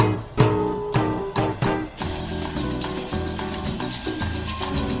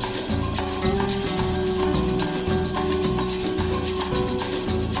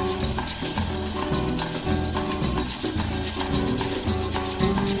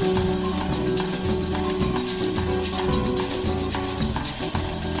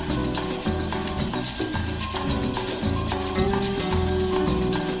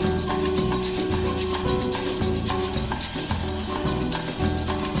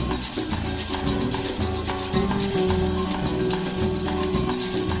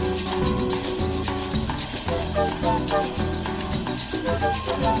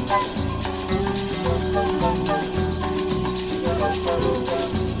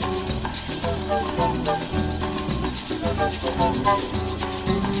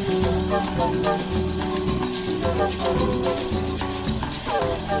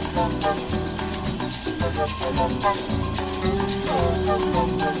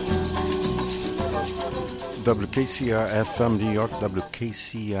WKCR FM New York,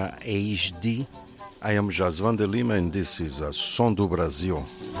 WKCR HD. I am Jassvan DeLima and this is a Som do Brasil.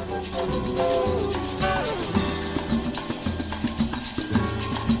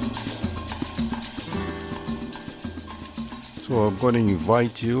 So I'm going to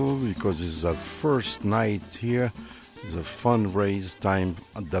invite you because it's the first night here. It's a fundraise time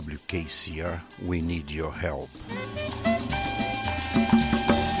at WKCR. We need your help.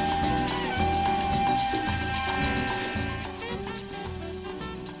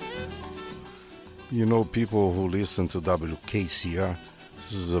 You know, people who listen to WKCR,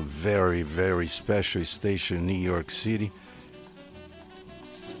 this is a very, very special station in New York City.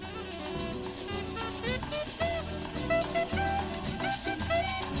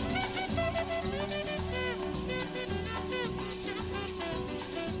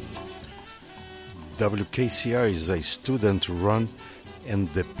 WKCR is a student-run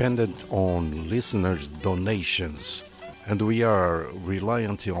and dependent on listeners' donations, and we are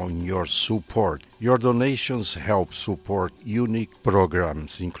reliant on your support. Your donations help support unique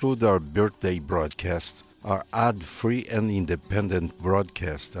programs, include our birthday broadcasts, our ad-free and independent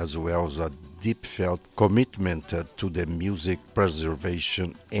broadcast, as well as a deep-felt commitment to the music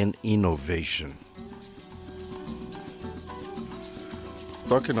preservation and innovation.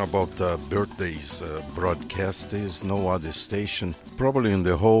 Talking about birthdays broadcast, is no other station, probably in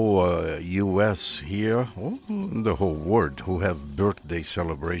the whole U.S. here, or in the whole world, who have birthday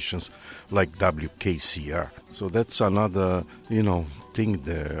celebrations like WKCR. So that's another, thing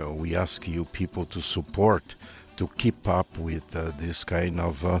that we ask you people to support, to keep up with this kind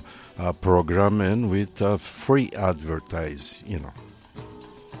of program and with free advertise,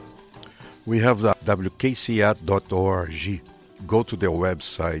 We have the WKCR.org. Go to their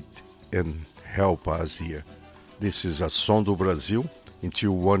website and help us here. This is a Som do Brasil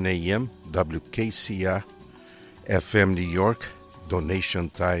until 1 a.m. WKCR FM New York. Donation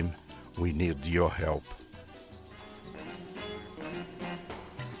time. We need your help.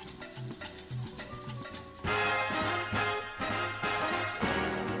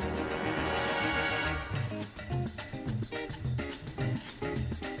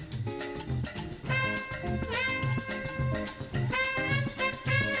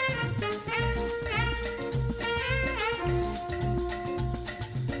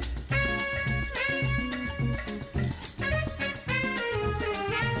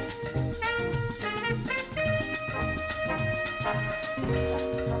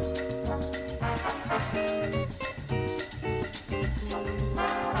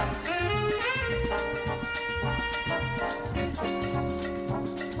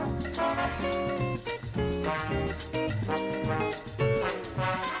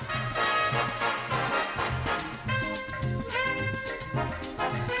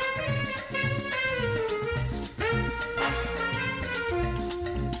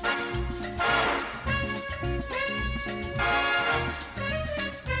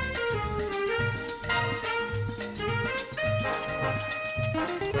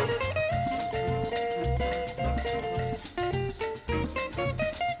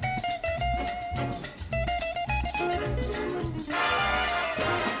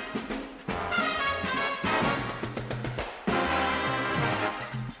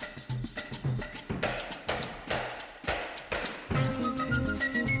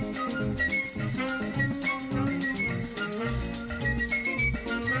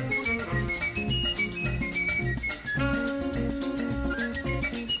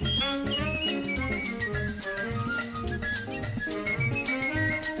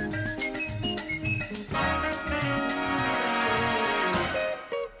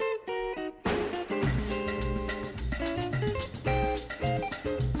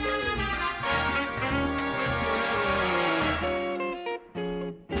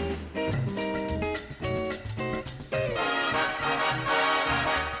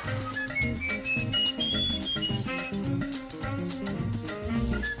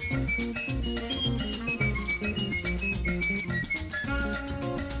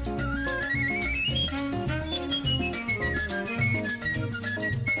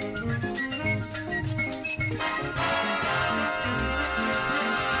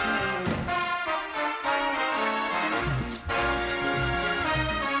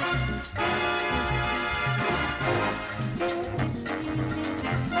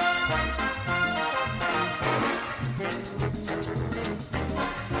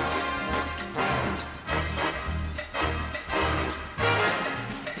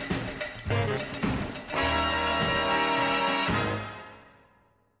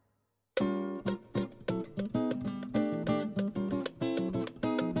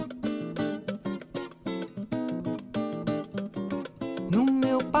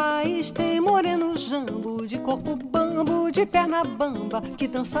 país tem moreno jambo, de corpo bambo, de perna bamba, que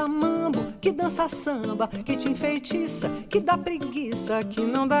dança mambo, que dança samba, que te enfeitiça, que dá preguiça, que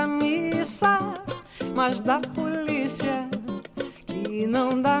não dá missa, mas dá polícia, que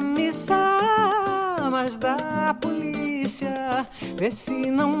não dá missa, mas dá polícia. Vê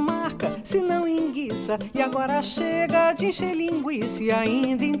se não marca, se não enguiça, e agora chega de encher linguiça, e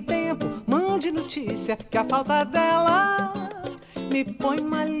ainda em tempo mande notícia, que a falta dela me põe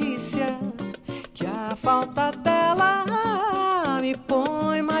malícia, que a falta dela me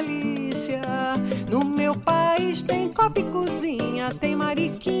põe malícia. No meu país tem copa e cozinha, tem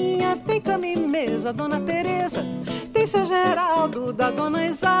mariquinha, tem cama e mesa, Dona Teresa, tem seu Geraldo, da Dona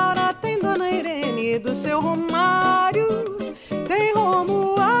Isaura, tem Dona Irene, do seu Romário, tem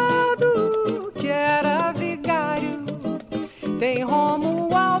Romualdo, que era vigário, tem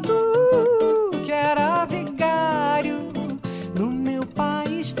Romualdo, que era vigário. No meu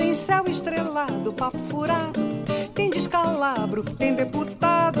país tem céu estrelado, papo furado, tem descalabro, tem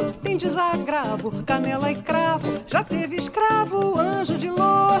deputado, tem desagravo, canela e cravo, já teve escravo, anjo de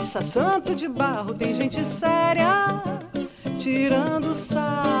louça, santo de barro, tem gente séria tirando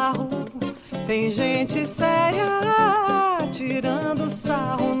sarro, tem gente séria tirando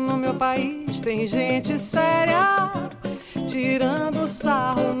sarro. No meu país tem gente séria tirando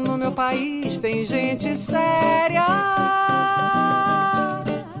sarro, no meu país tem gente séria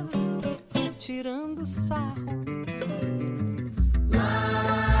tirando sarro.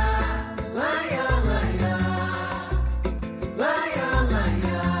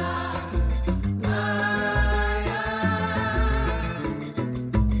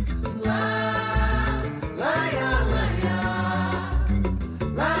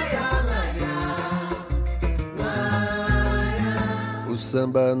 O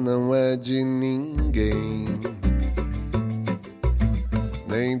samba não é de ninguém,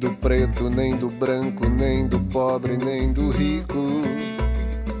 nem do preto, nem do branco, nem do pobre, nem do rico.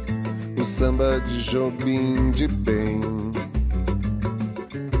 O samba de Jobim, de bem,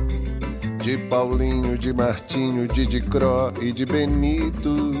 de Paulinho, de Martinho, de Dicró e de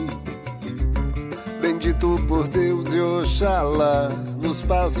Benito. Bendito por Deus e Oxalá, nos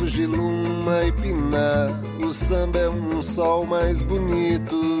passos de Luma e Piná, o samba é um sol mais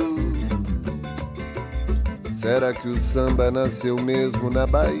bonito. Será que o samba nasceu mesmo na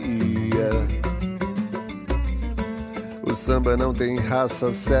Bahia? O samba não tem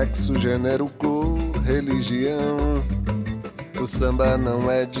raça, sexo, gênero, cor, religião. O samba não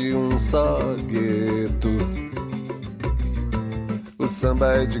é de um só gueto. O samba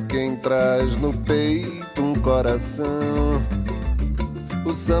é de quem traz no peito um coração.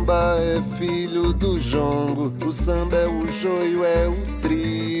 O samba é filho do jongo, o samba é o joio, é o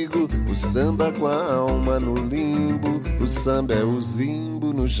trigo. O samba com a alma no limbo, o samba é o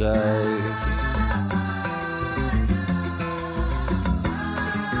zimbo no jazz.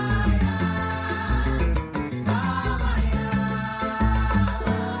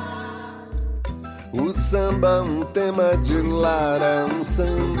 O samba, um tema de Lara, um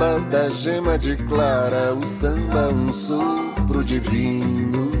samba da gema de Clara. O samba, um sopro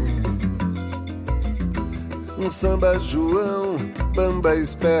divino. Um samba João, Bamba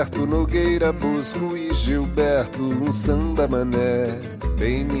esperto, Nogueira, Bosco e Gilberto. Um samba mané,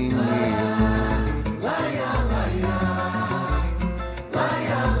 bem menino.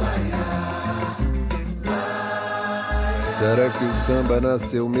 Será que o samba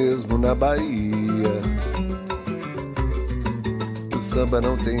nasceu mesmo na Bahia? O samba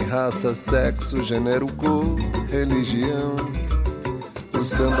não tem raça, sexo, gênero, cor, religião. O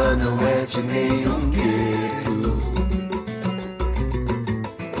samba não é de nenhum gueto.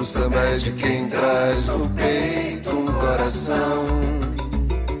 O samba é de quem traz no peito um coração.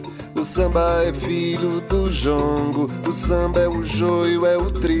 O samba é filho do jongo, o samba é o joio, é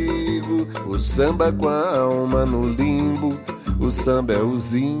o trigo. O samba com a alma no limbo, o samba é o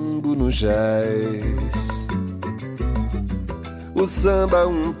zimbo no jazz. O samba,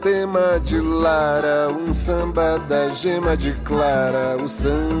 um tema de Lara, um samba da gema de Clara. O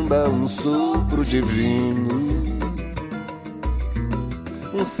samba, um sopro divino.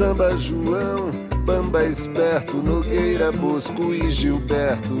 Um samba João, Bamba esperto, Nogueira, Bosco e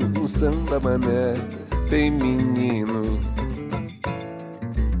Gilberto. Um samba mané, bem menino.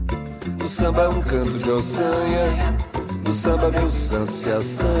 O samba, um canto de ossanha. O samba, meu santo se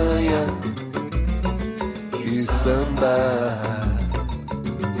assanha. E samba.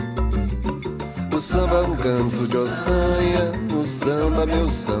 O samba, um canto de ossanha. No samba, meu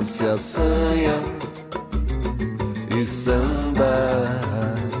santo se assanha. E samba.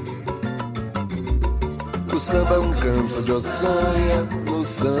 O samba, um canto de ossanha. No o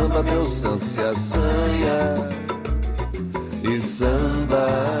samba, meu santo se assanha e samba.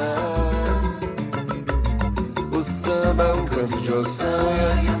 O samba é um canto de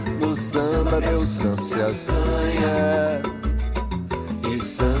ossanha, no samba meu santo se assanha e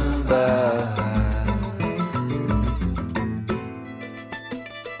samba.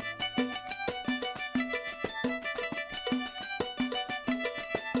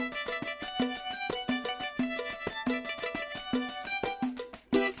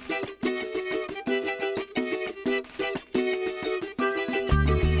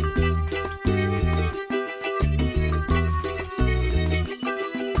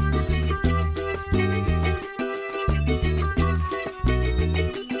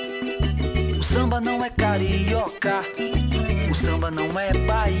 O samba não é carioca, o samba não é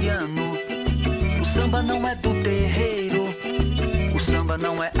baiano, o samba não é do terreiro, o samba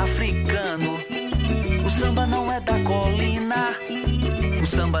não é africano, o samba não é da colina, o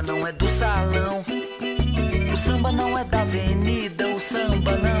samba não é do salão, o samba não é da avenida, o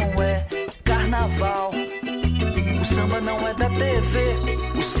samba não é carnaval, o samba não é da TV,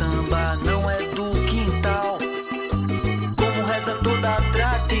 o samba não é do quintal, como reza toda a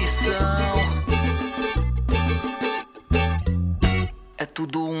tradição. É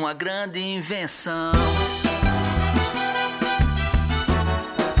tudo uma grande invenção.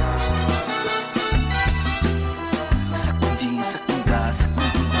 Sacudim, sacudá,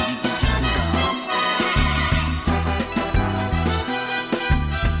 sacudim, digudão.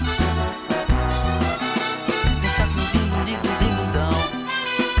 Sacudim, digudão.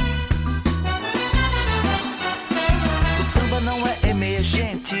 O samba não é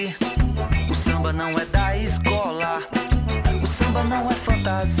emergente, o samba não é da escola. O samba não é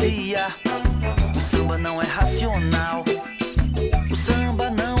fantasia, o samba não é racional, o samba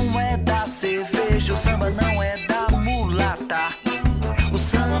não é da cerveja, o samba não é da mulata, o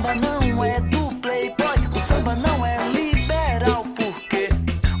samba não é do playboy, o samba não é liberal, porque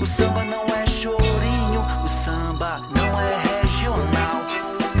o samba não é chorinho, o samba não é regional,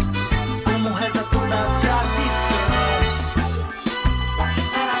 como reza toda a tradição.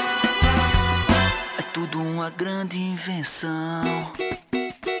 É tudo uma grande invenção.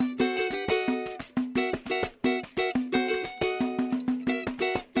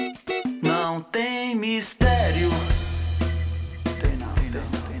 Não tem mistério. Tem não, tem não,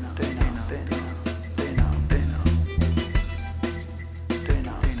 tem não, tem não, tem não, tem não, tem não. Tem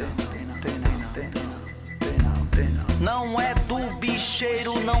não, tem não, tem não, tem não, tem não, tem não, tem não. Não é do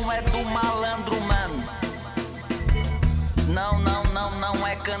bicheiro, não é do malandro, mano. Não, não, não, não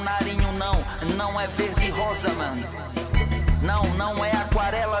é canarinho, não. Não é verde e rosa, mano. Não, não é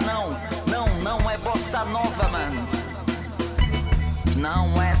aquarela, não. Não, não é bossa nova, mano.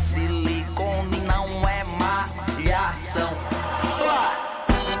 Não é silicone, não é malhação.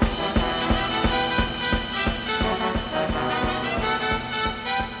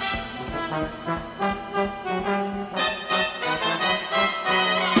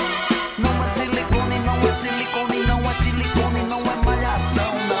 Não é silicone, não é silicone, não é silicone, não é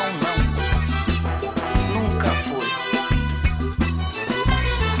malhação, não, não. Nunca foi.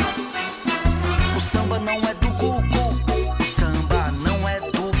 O samba não é do Gugu, o samba não é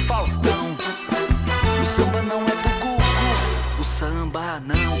do Faustão, o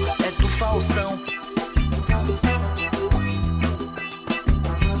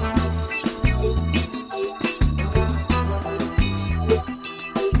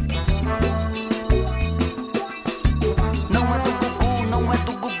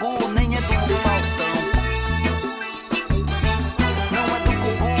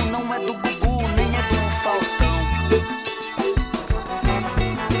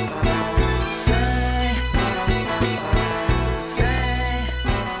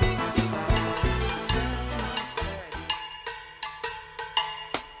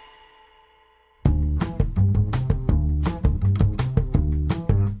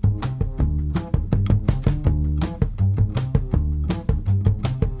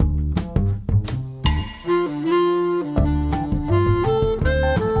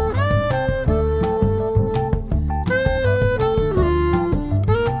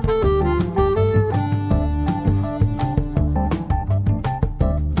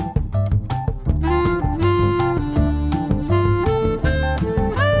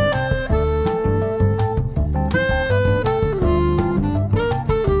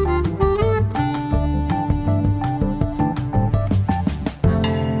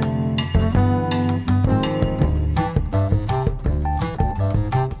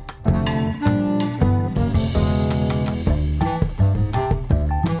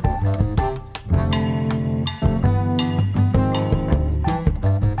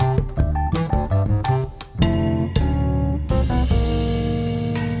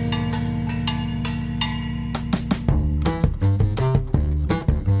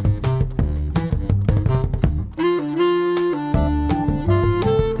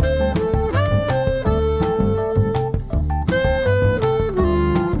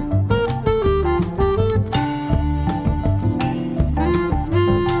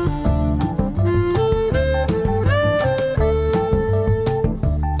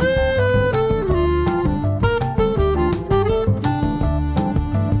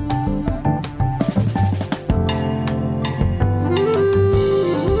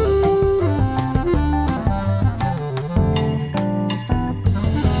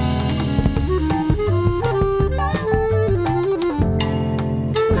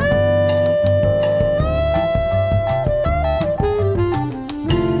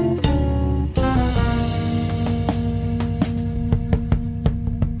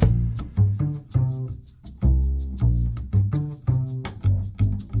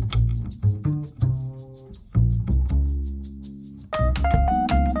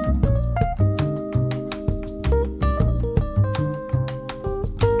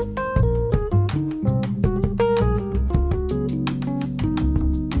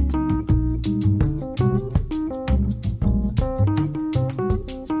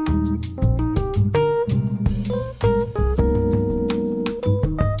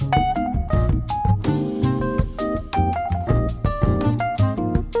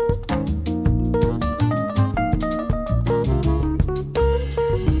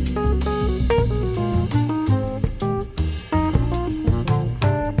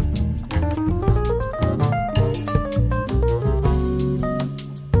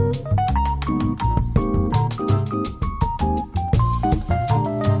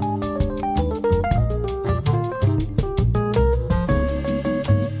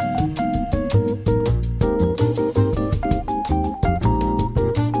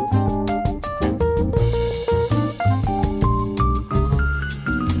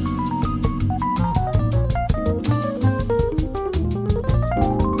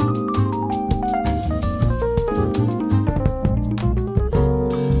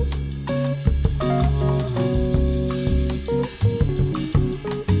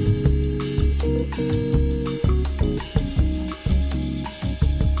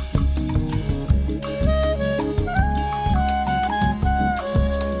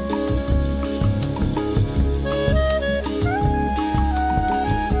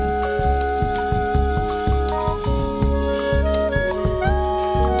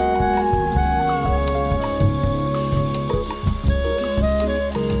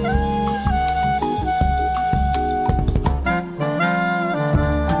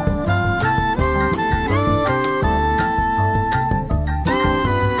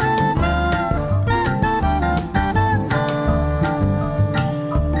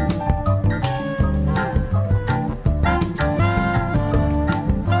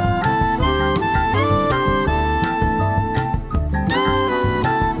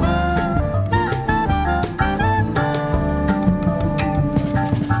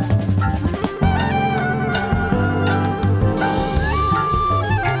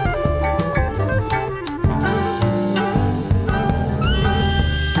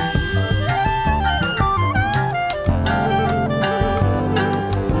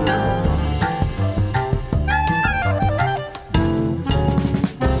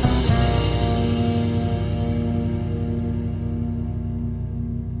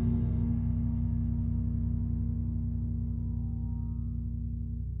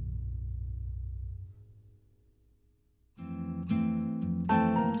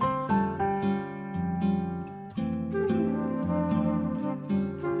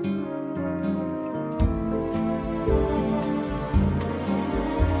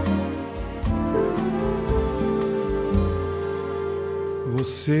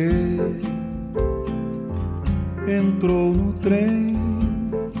Você entrou no trem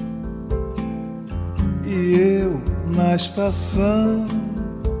e eu na estação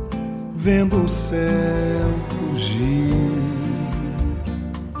vendo o céu fugir.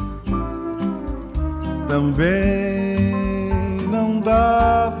 Também não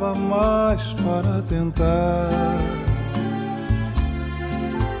dava mais para tentar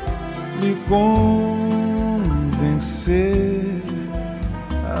lhe convencer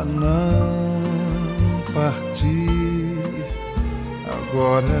a não partir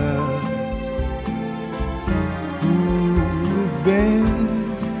agora. Tudo bem,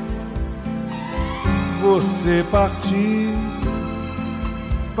 você partiu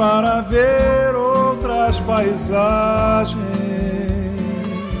para ver outras paisagens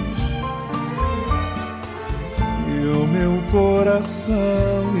e o meu coração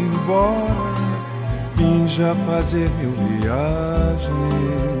embora finja fazer mil viagens,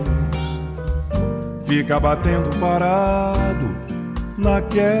 fica batendo parado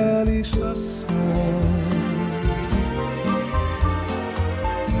naquela estação.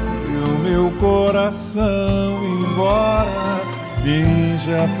 E o meu coração embora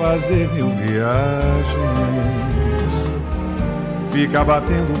finja fazer mil viagens, fica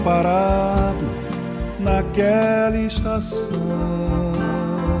batendo parado naquela estação.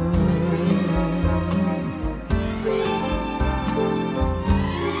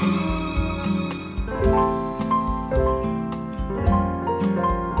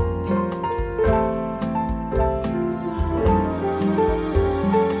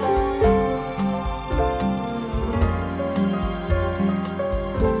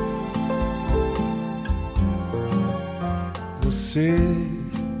 Você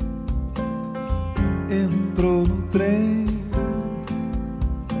entrou no trem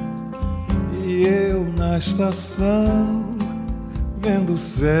e eu na estação vendo o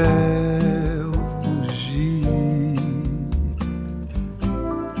céu fugir.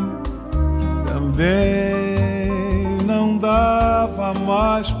 Também não dava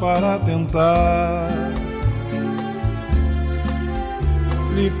mais para tentar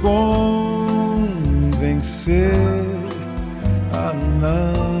lhe convencer a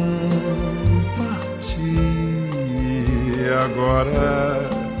não partir agora.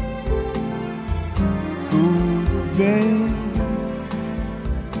 Tudo bem,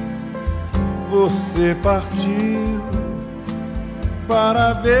 você partiu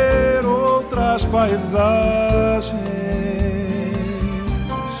para ver outras paisagens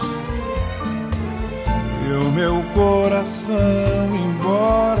e o meu coração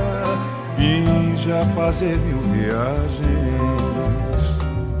embora finja fazer mil viagens,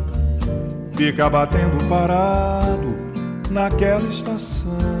 fica batendo parado naquela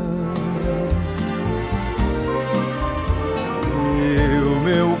estação. E o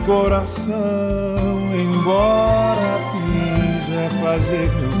meu coração embora finja fazer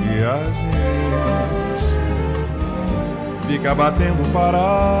mil viagens, fica batendo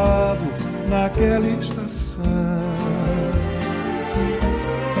parado naquela estação.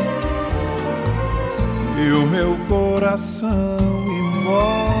 E o meu coração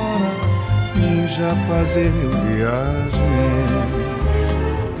embora finja fazer mil viagens,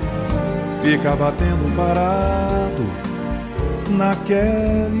 fica batendo parado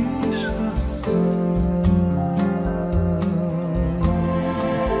naquela estação.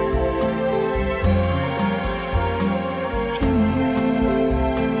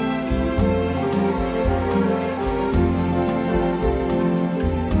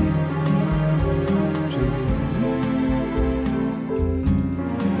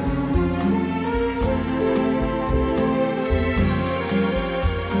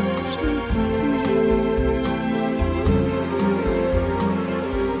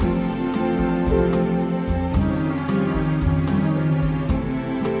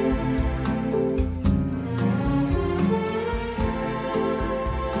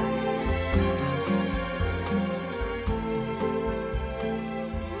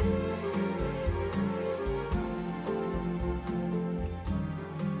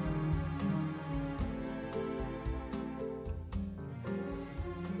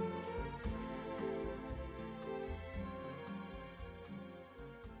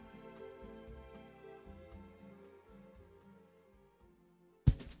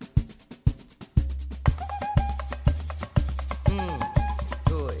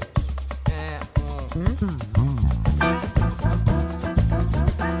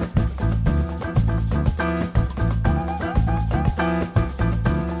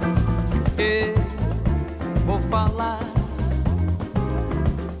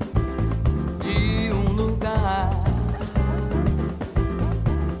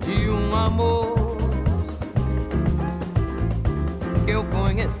 amor que eu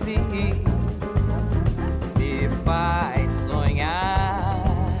conheci me faz sonhar,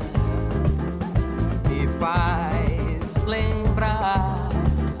 me faz lembrar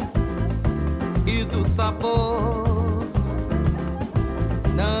e do sabor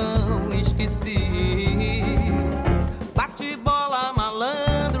não esqueci. Bate bola,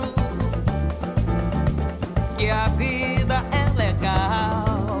 malandro, que a vida é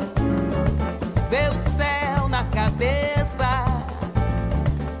legal. Vê o céu na cabeça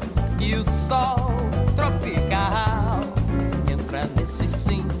e o sol tropical. Entra nesse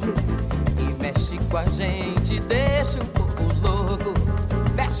swing e mexe com a gente, deixa o corpo louco,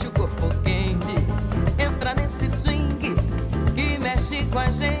 mexe o corpo quente. Entra nesse swing que mexe com a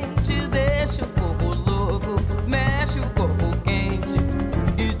gente, deixa o povo louco, mexe o corpo quente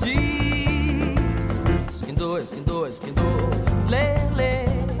e diz: esquindô, esquindô, esquindô, lele,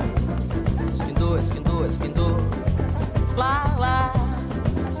 esquindô, esquindô, esquindô, lá, lá,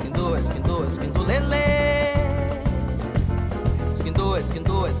 esquindô, esquindô, esquindô, lele, esquindô,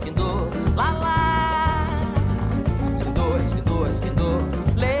 esquindô, esquindô, lá, lá, esquindô, esquindô, esquindô,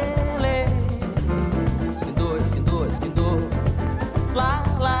 lele, esquindô, esquindô, esquindô, lá,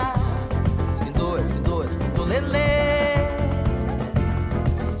 lá, esquindô, esquindô, esquindô, lele,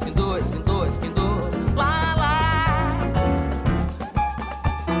 esquindô, esquindô, esquindô, lá, lá.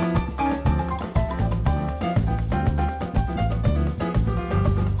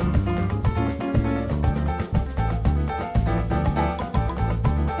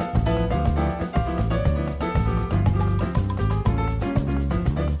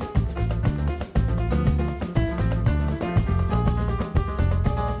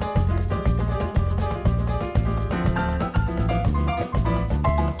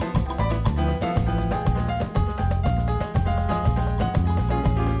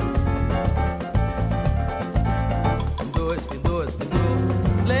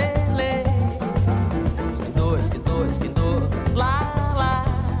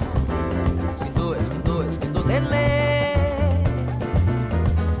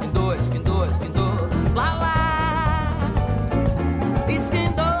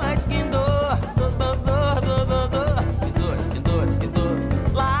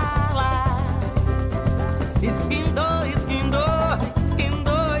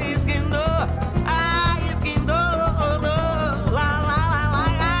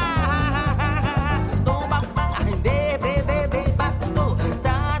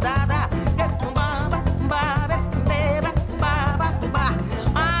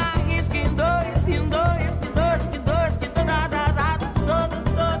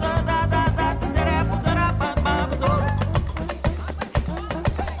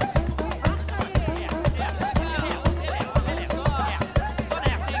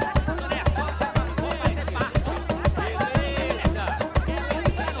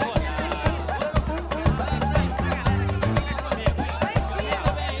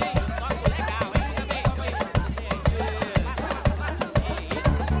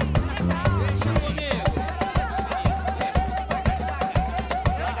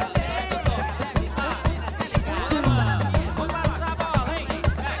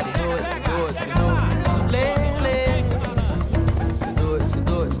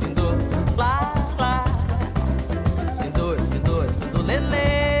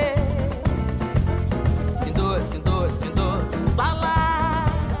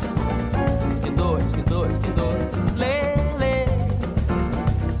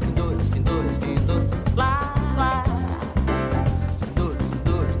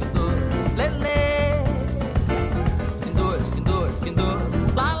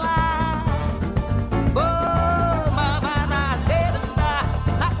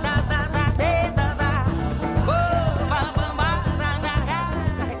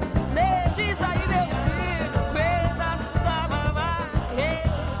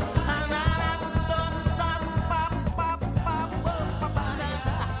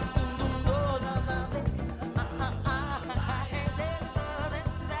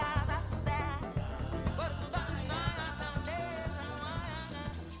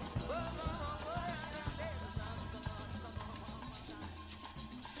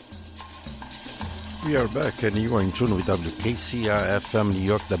 We are back and you are in tune with WKCR FM New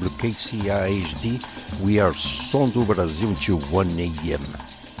York, WKCR HD. We are Som do Brasil until 1 a.m.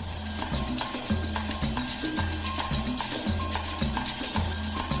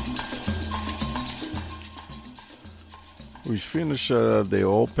 We finish the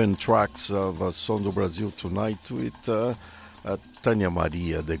open tracks of Som do Brasil tonight with Tânia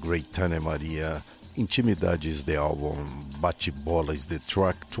Maria, the great Tânia Maria, Intimidade is the album, Bate-Bola is the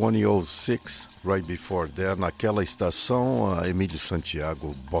track, 2006. Right before that, naquela estação, Emílio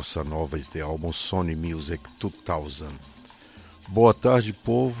Santiago, Bossa Nova is the album, Sony Music 2000. Boa tarde,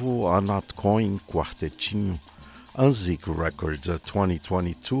 povo, Anat Coin, Quartetinho, Anzik Records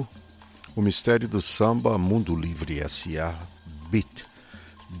 2022, O Mistério do Samba, Mundo Livre S.A., Beat,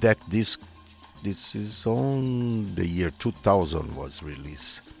 Deck Disc, this is on the year 2000 was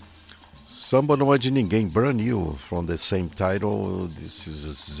released. Samba Não É de Ninguém, brand new, from the same title, this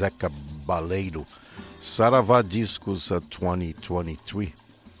is Zeca Baleiro, Saravá Discos 2023.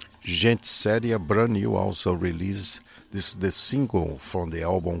 Gente Séria, brand new, also released. This is the single from the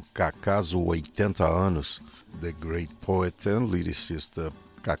album Cacaso 80 Anos, the great poet and lyricist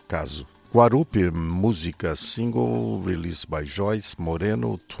Cacaso. Guarupi, música single released by Joyce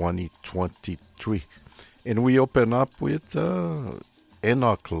Moreno 2023. And we open up with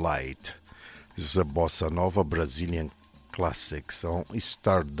Enoch Light. This is a Bossa Nova Brazilian classics on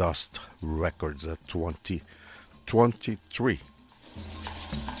Stardust Records 2023.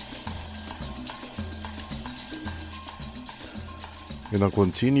 Gonna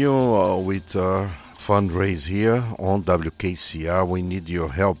continue with our fundraise here on WKCR. We need your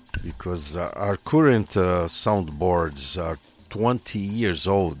help because our current soundboards are 20 years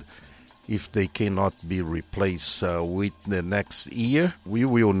old. If they cannot be replaced with the next year, we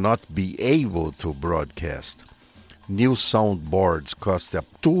will not be able to broadcast. New soundboards cost up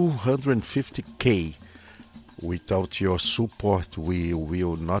 $250,000. Without your support, we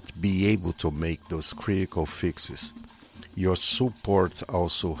will not be able to make those critical fixes. Your support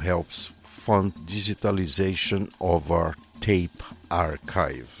also helps fund digitalization of our tape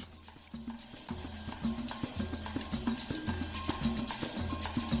archive.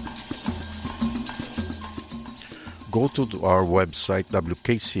 Go to our website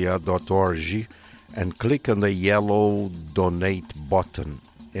wkcr.org and click on the yellow donate button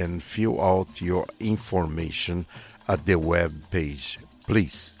and fill out your information at the web page.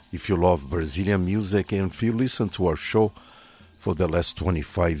 Please, if you love Brazilian music and if you listen to our show for the last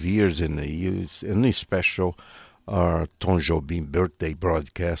 25 years and special our Tom Jobim birthday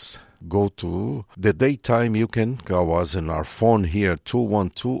broadcast, go to the daytime. You can call us on our phone here,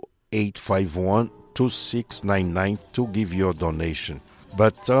 212-851-2699 to give your donation.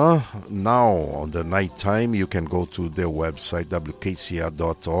 But now on the nighttime, you can go to the website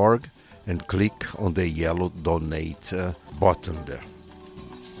wkcr.org and click on the yellow donate button there.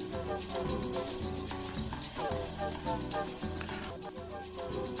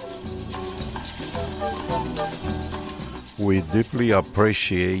 We deeply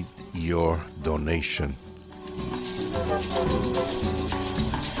appreciate your donation.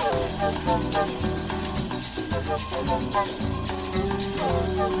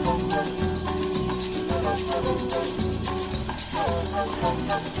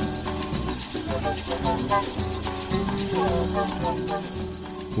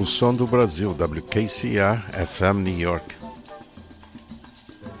 O som do Brasil, WKCR FM New York.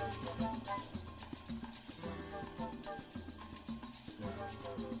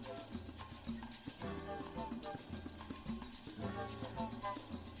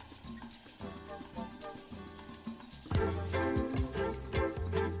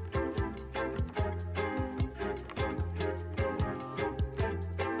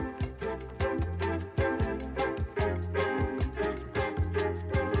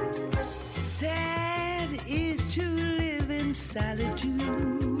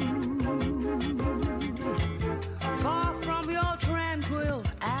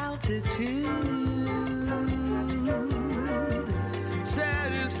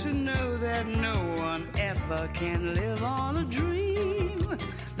 Can live on a dream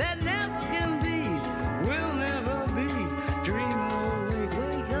that never can be, will never be. Dream awake,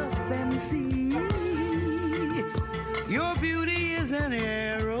 wake up and see. Your beauty is an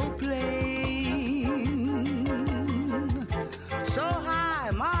aeroplane, so high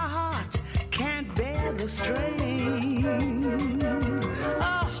my heart can't bear the strain. A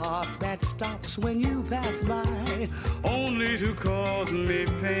heart that stops when you pass by, only to cause me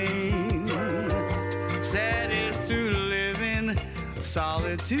pain. Sad is to live in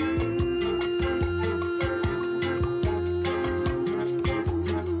solitude.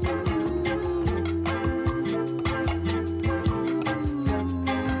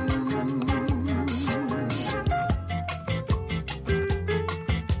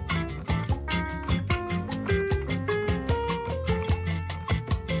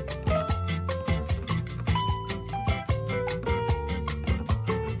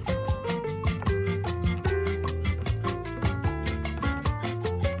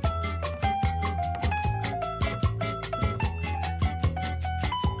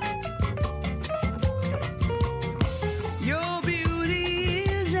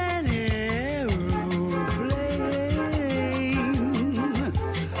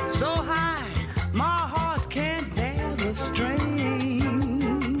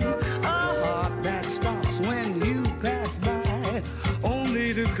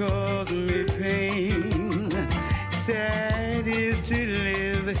 cause me pain. Sad is to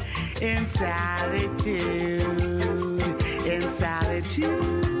live in solitude, in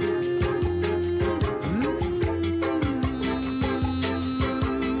solitude.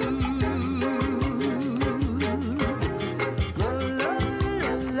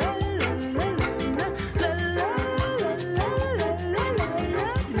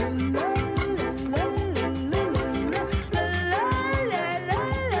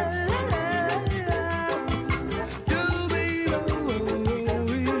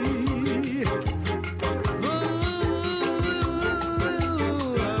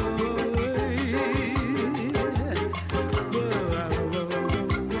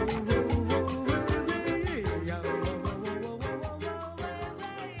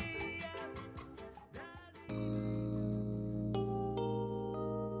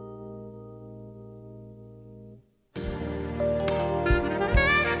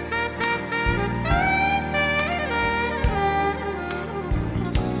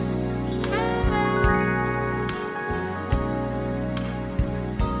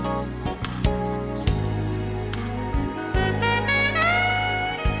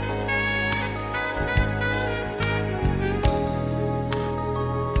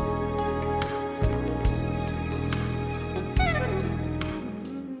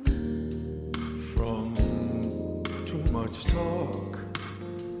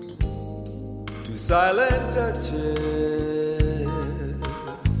 Silent touches,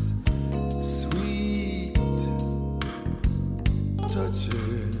 sweet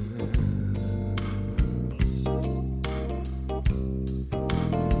touches.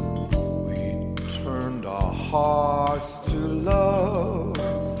 We turned our hearts to love,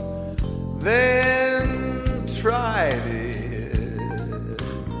 then tried it.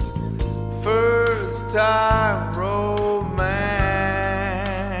 First time romance.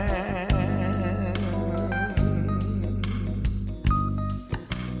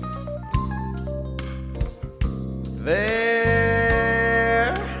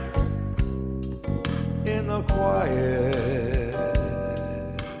 There in the quiet,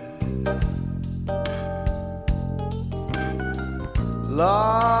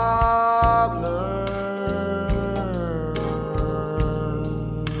 love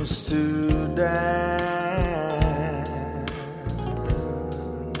learns to dance.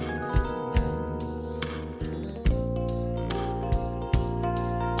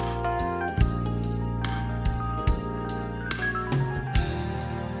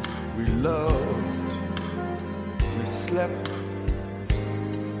 We loved, we slept,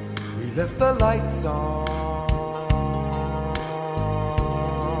 we left the lights on.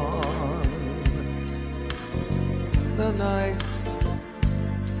 The night's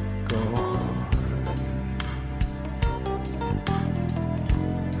gone,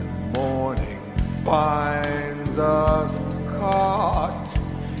 and morning finds us caught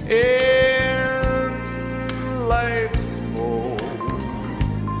in life's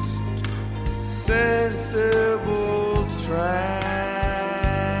most sensible trance.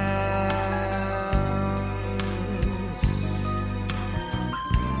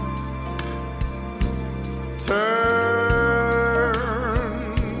 Turn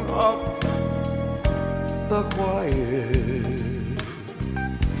up the quiet.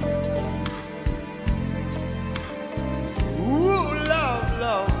 Ooh, love,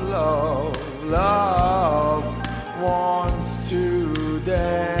 love, love, love wants to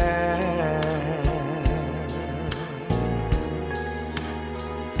dance.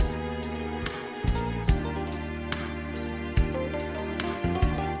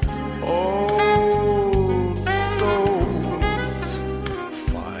 Old souls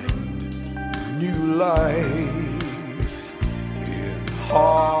find new life in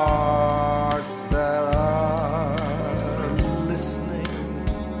hearts that are listening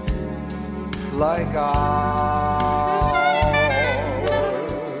like ours,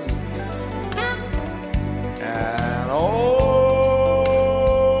 and old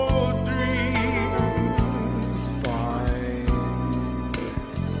dreams find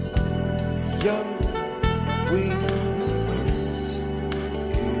young wings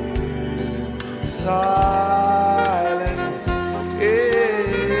in silence.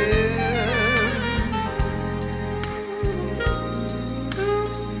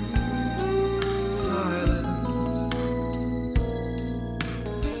 Silence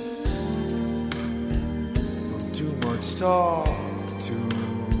from too much talk to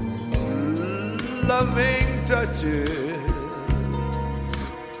loving touches,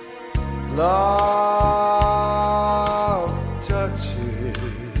 love touches.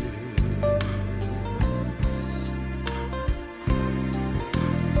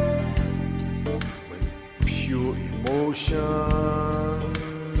 Emotion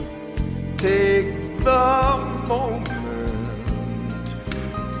takes the moment.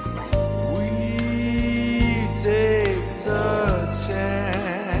 We take the chance.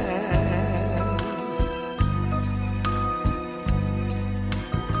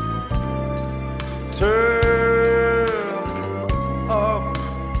 Turn up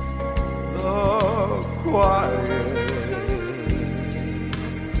the quiet.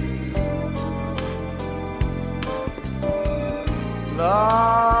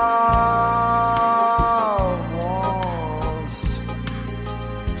 Love wants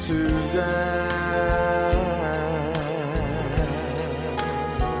to dance.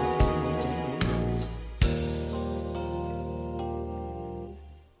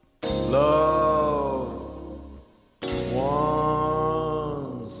 Love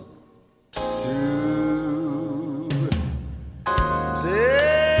wants to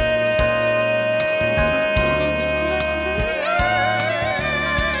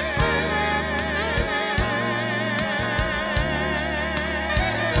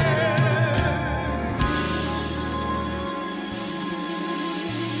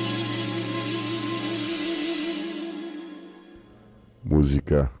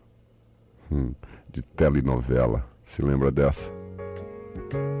Música de telenovela. Se lembra dessa?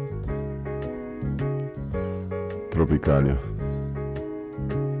 Tropicália.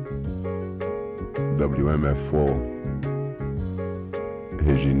 WMFO.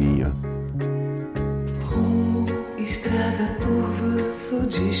 Regininha. Rumo, estrada turva, sou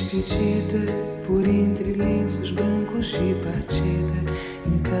despedida por entre lenços brancos de partida.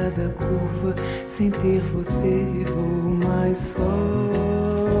 Em cada curva, sem ter você, vou mais só.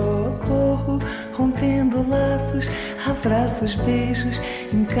 Corro, rompendo laços, abraços, beijos.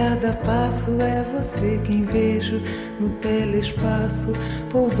 Em cada passo é você quem vejo. No telespaço,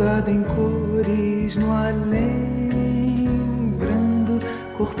 pousada em cores, no além. Brando,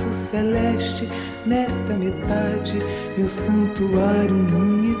 corpo celeste, nesta metade. Meu santuário,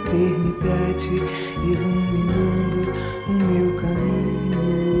 minha eternidade. Iluminando o meu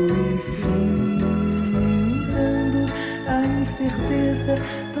caminho e findando a incerteza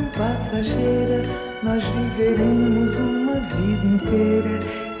tão passageira. Nós viveremos uma vida inteira,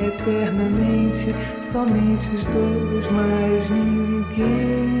 eternamente, somente os dois, mais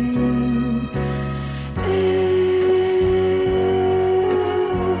ninguém.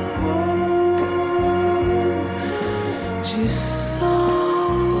 De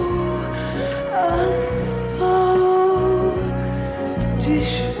sol a sol,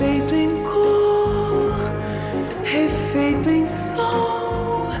 desfeito em cor, refeito em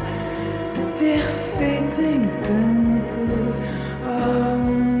sol, perfeito em canto,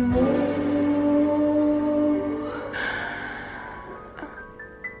 amor.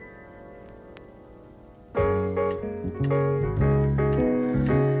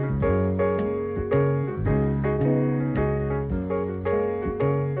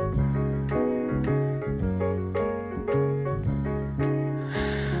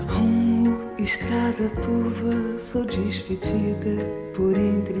 Estrada turva, sou despedida por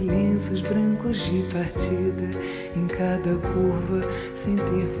entre lenços brancos de partida. Em cada curva, sem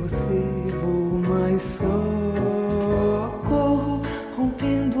ter você, vou mais só. Corro,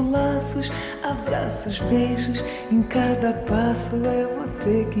 rompendo laços, abraços, beijos. Em cada passo é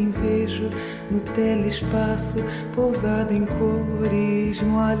você quem vejo. No telespaço, pousada em cores,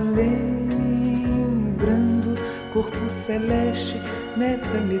 no além. Brando, corpo celeste,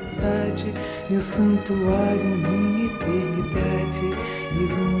 nessa metade, meu santuário, minha eternidade,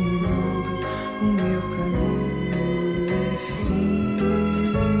 iluminando o meu caminho e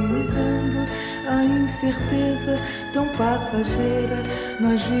findando a incerteza tão passageira.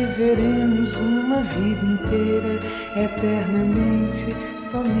 Nós viveremos uma vida inteira, eternamente,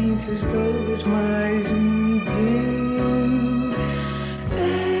 somente os dois, mais ninguém.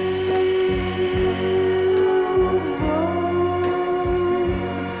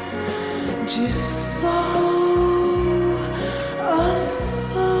 De sol a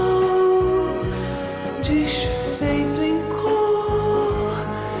sol, desfeito em cor,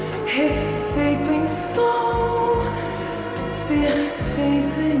 refeito em sol,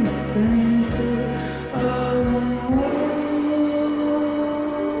 perfeito em tanto amor.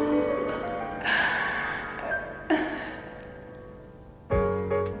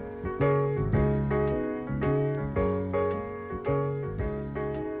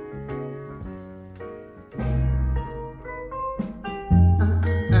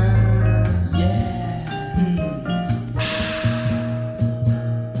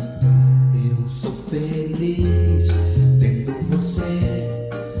 Tendo você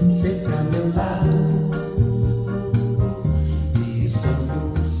sempre a meu lado.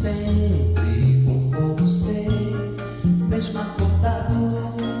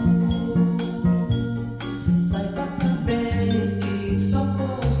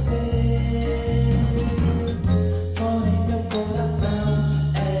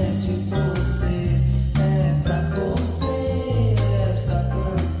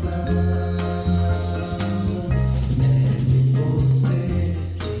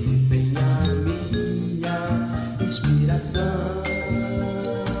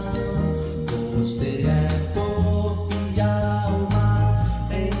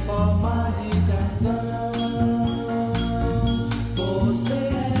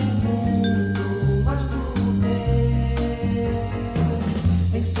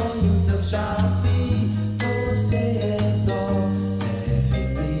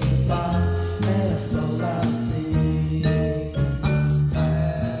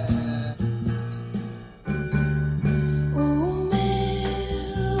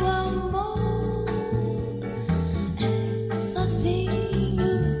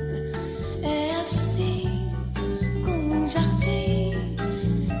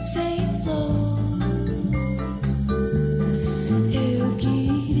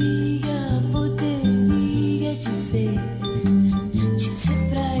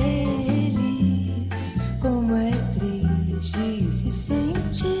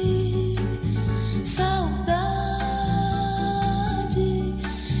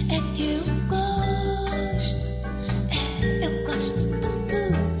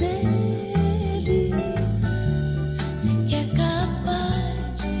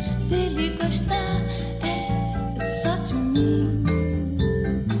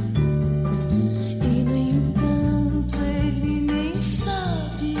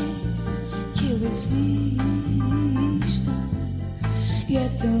 E é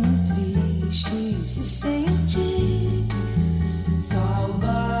tão triste se sentir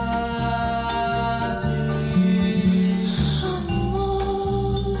saudade.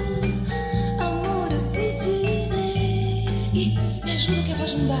 Amor, amor, eu pedirei. E me juro que eu vou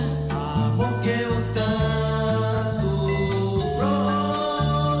ajudar. Amor que eu tanto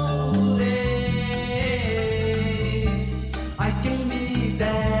procurei. Ai, quem me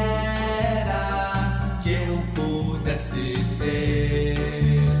dera que eu pudesse ser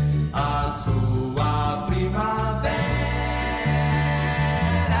a sua primavera.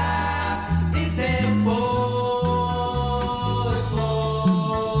 E depois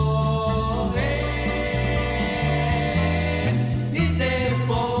morrer. E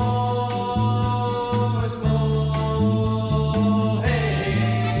depois morrer.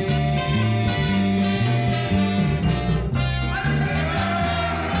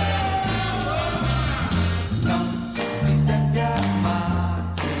 Não se deve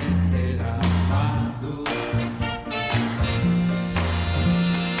amar sem ser amado.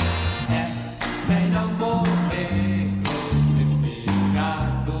 É melhor morrer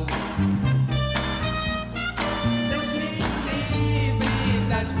crucificado. Deus me livre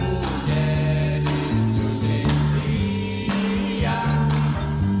das mulheres de hoje em dia.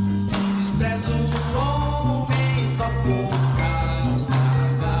 Desprezo o homem só por causa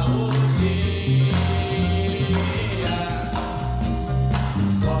da orgia.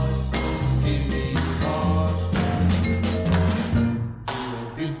 Gosto que me gosto de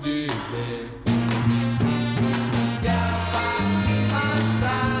ouvir dizer que a parte mais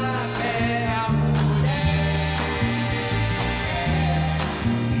fraca é a mulher.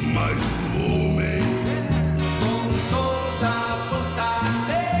 Mas o homem, com toda a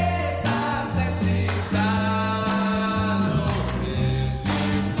fortaleza, necessita morrer.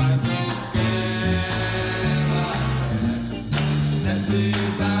 Faz o que ela quer.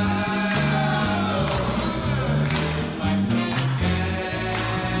 Necessita morrer. Faz o que ela quer.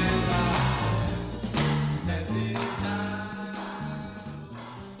 Necessita.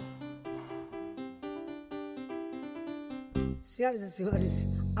 Senhoras e senhores,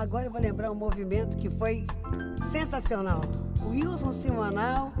 agora eu vou lembrar um movimento que foi sensacional. O Wilson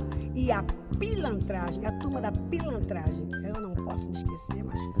Simonal e a pilantragem, a turma da pilantragem. Eu não posso me esquecer,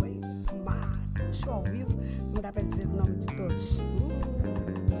 mas foi massa. O show ao vivo, não dá pra dizer o nome de todos.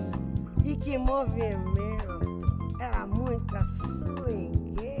 E que movimento! Era muita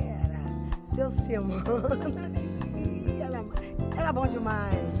swingueira. Seu Simona. Ih, era bom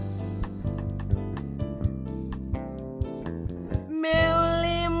demais. Meu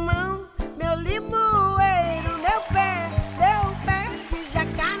limoeiro, meu pé de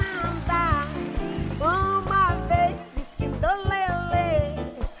jacarandá. Uma vez esquindolele,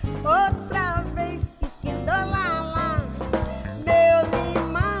 outra vez esquindolalá. Meu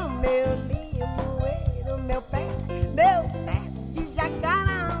limoeiro, meu pé de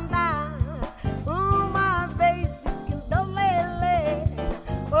jacarandá. Uma vez esquindolele,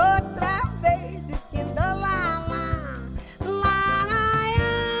 outra vez esquindolalá.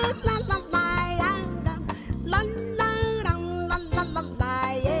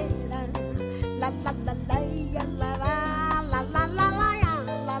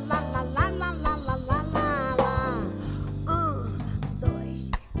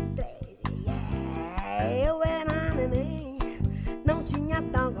 Eu era neném, não tinha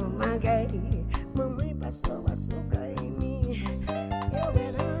talco, maguei. Mamãe passou açúcar em mim. Eu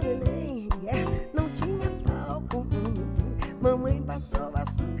era neném, não tinha talco. Mamãe passou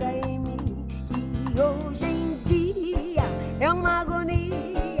açúcar em mim. E hoje em dia é uma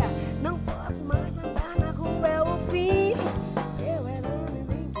agonia. Não posso mais andar na rua, é o fim. Eu era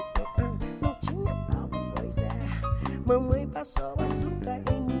neném, não tinha talco, pois é. Mamãe passou açúcar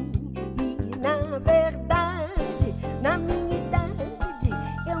em mim. E na verdade, na minha idade,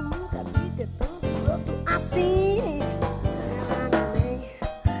 eu nunca vi ter tanto broto assim. Eu era neném,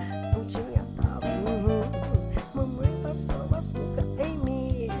 não tinha talco. Mamãe passou açúcar em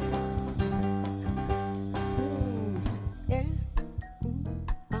mim. É.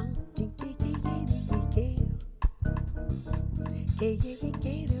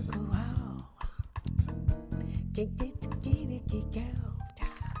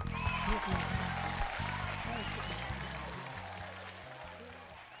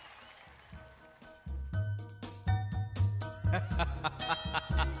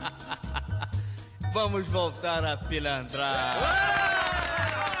 Vamos voltar a pilantrar.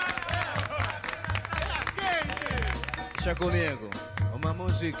 Deixa comigo, uma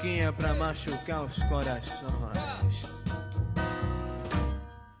musiquinha pra machucar os corações.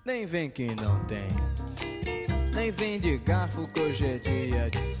 Nem vem que não tem. Nem vem de garfo que hoje é dia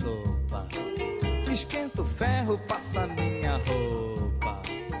de sopa. Esquenta o ferro, passa minha roupa.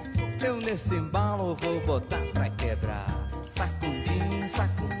 Eu nesse embalo vou botar pra quebrar. Sacundim,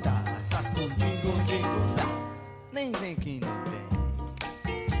 sacundá, sacundim, gundim, gundá. Nem vem que não tem.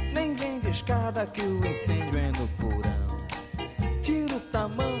 Nem vem de escada que o incêndio é no porão. Tira o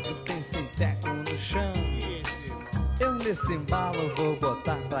tamanco, tem sinteco no chão. Eu nesse embalo vou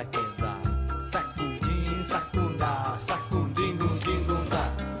botar pra quebrar. Sacundim, sacundá, sacundim, gundim,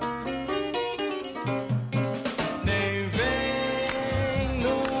 gundá. Nem vem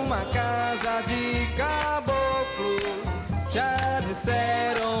numa casa de caboclo. Já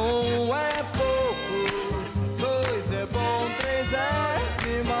disseram um é pouco, dois é bom, três é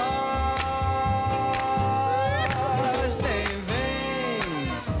demais. Nem vem,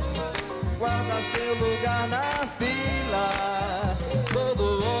 guarda seu lugar na fila.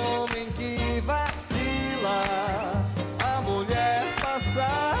 Todo homem que vacila, a mulher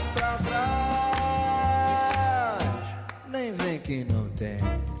passa pra trás. Nem vem que não tem.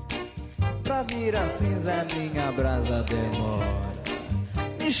 Pra virar cinza minha brasa demora.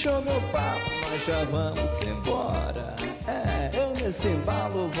 Me show meu papo, nós já vamos embora. É, eu nesse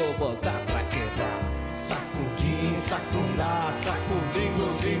embalo vou botar pra quebrar. Sacudim, sacundá, sacudim,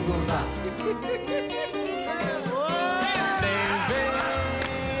 gundim, gundá. Nem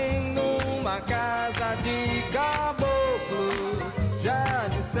vem numa casa de caboclo. Já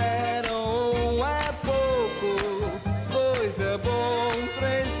disseram um é pouco, dois é bom,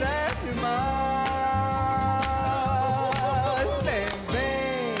 três é demais. Nem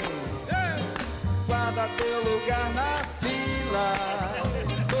vem, guarda teu lugar na fila.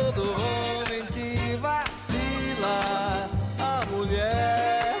 Todo homem que vacila, a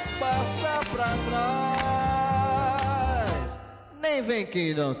mulher passa pra trás. Nem vem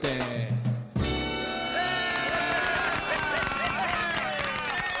que não tem.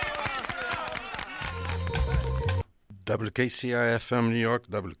 WKCR FM New York,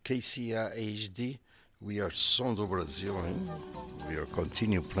 WKCR HD. We are Som do Brasil. We are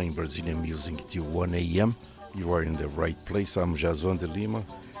continue playing Brazilian music till 1 a.m. You are in the right place. I'm Jassvan DeLima.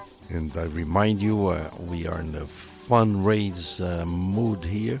 And I remind you, we are in the fundraise mood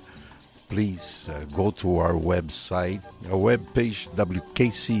here. Please go to our website, our webpage,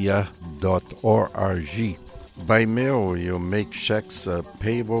 wkcr.org. By mail, you make checks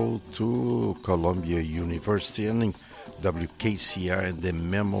payable to Columbia University and WKCR in the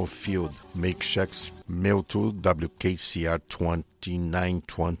memo field. Make checks mail to WKCR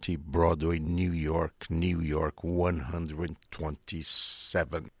 2920 Broadway, New York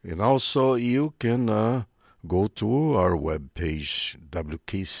 127. And also you can go to our webpage,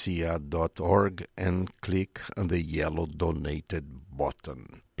 wkcr.org, and click on the yellow donated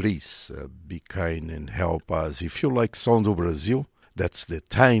button. Please be kind and help us. If you like Som do Brasil, that's the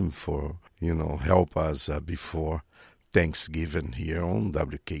time for, help us before Thanksgiving here on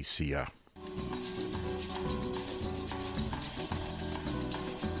WKCR.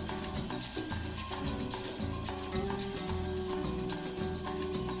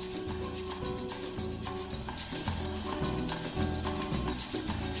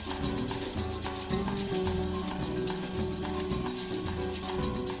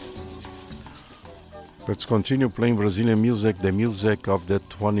 Let's continue playing Brazilian music, the music of the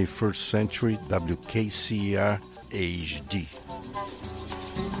 21st century, WKCR HD.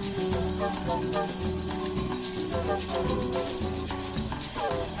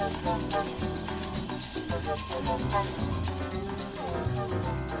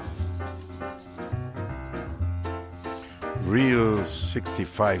 Rio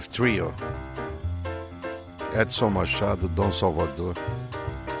 65 Trio. Edson Machado, Dom Salvador,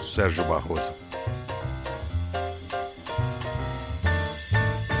 Sérgio Barroso.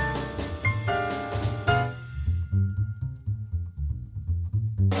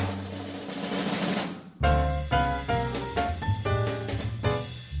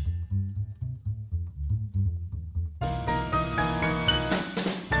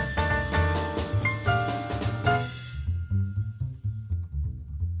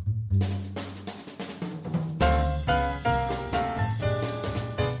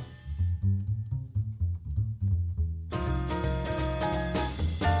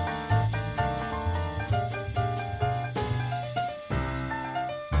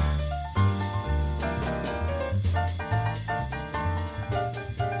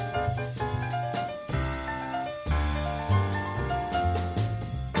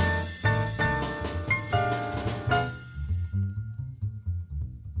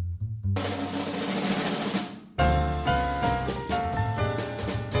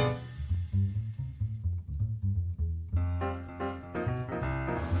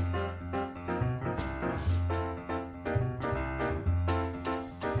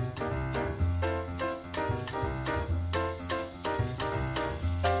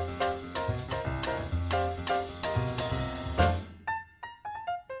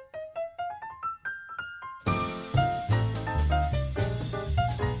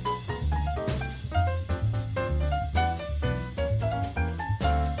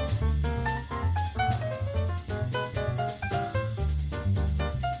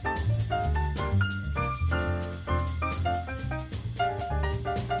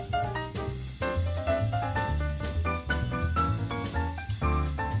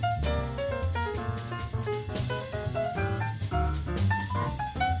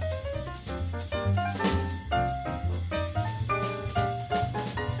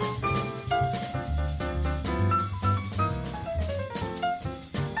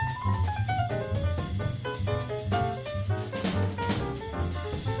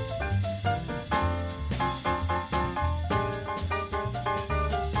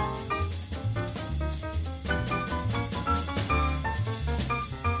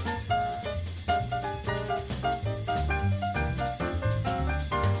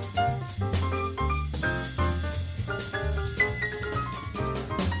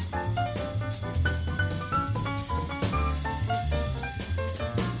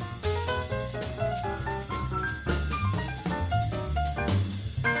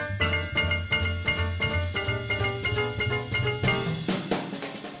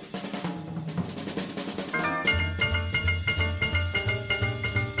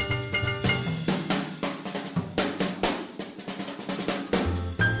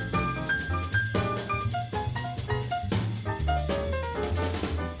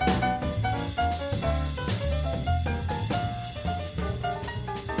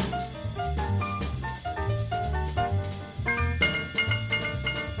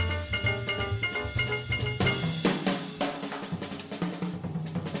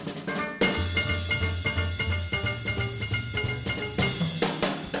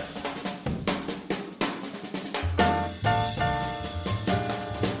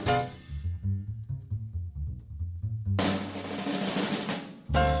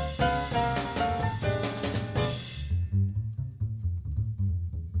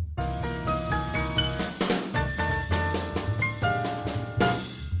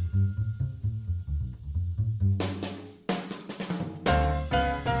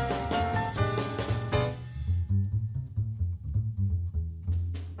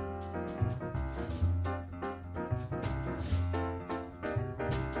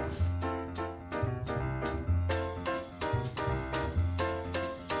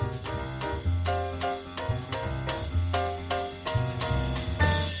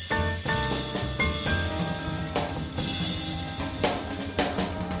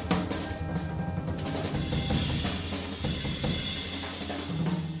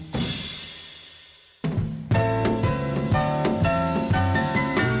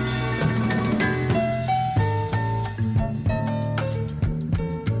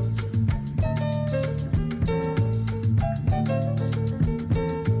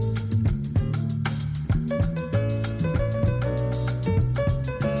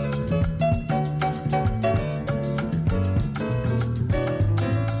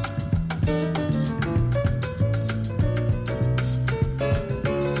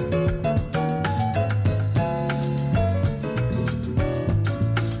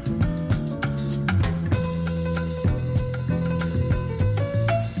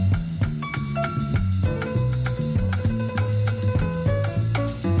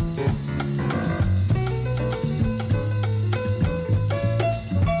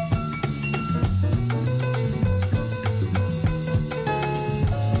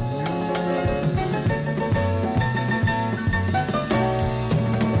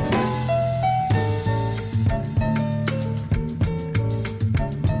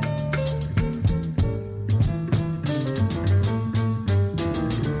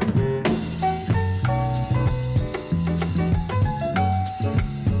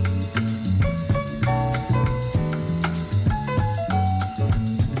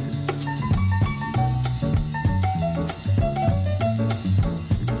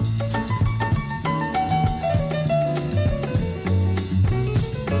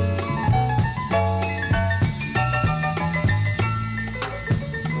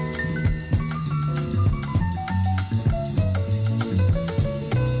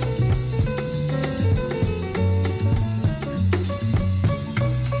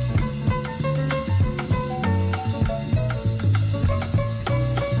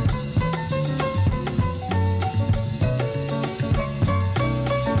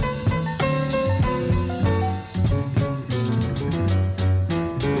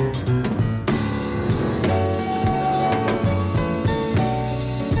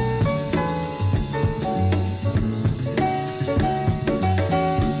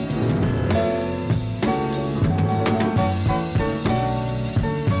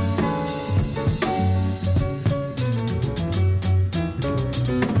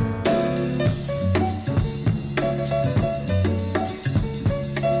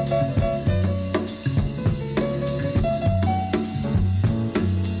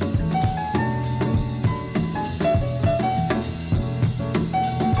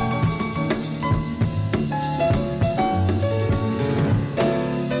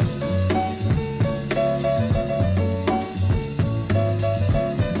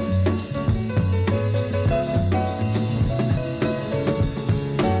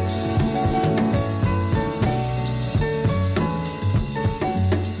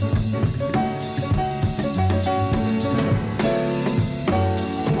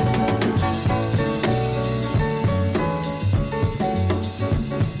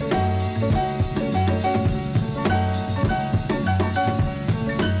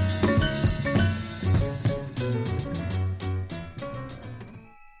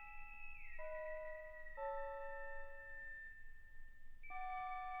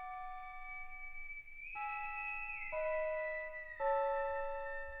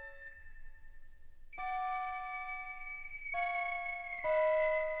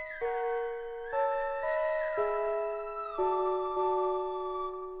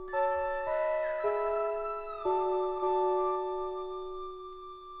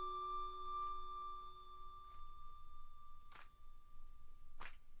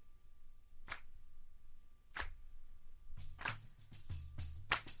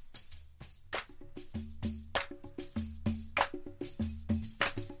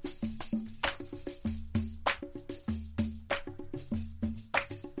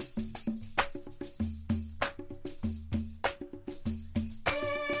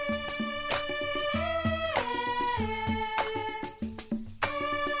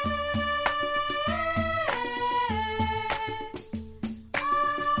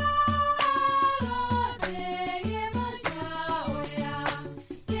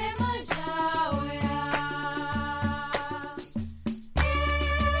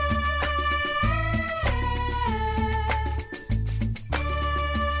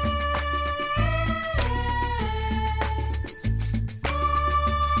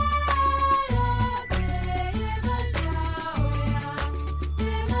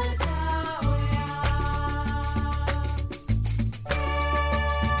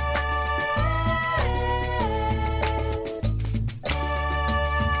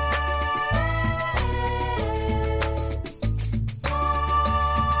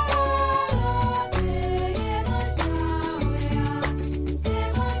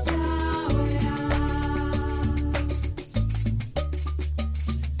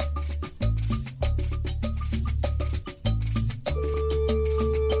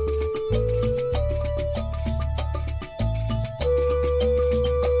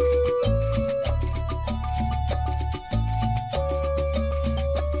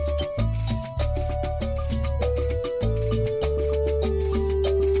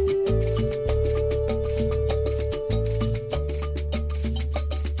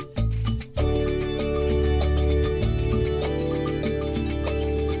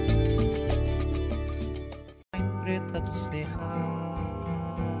 preta do cerrado,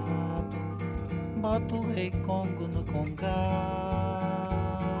 bota o rei Congo no congado,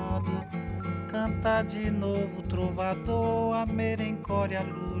 canta de novo trovador, a merencória, a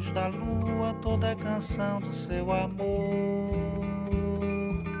luz da lua, toda a canção do seu amor.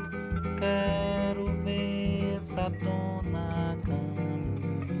 Quero ver essa dona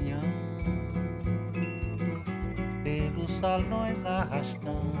caminhando pelos salões,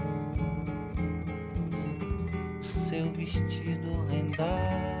 arrastando seu vestido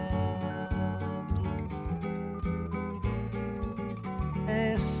rendado.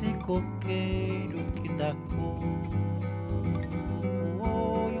 Esse coqueiro que dá cor,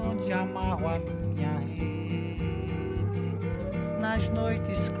 onde amarro a minha rede nas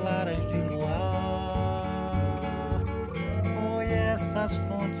noites claras de luar. Oi, essas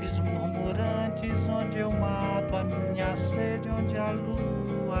fontes murmurantes onde eu mato a minha sede, onde a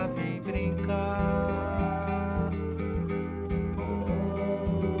lua vem brincar.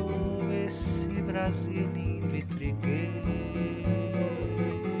 Oh, esse Brasil lindo e trigueiro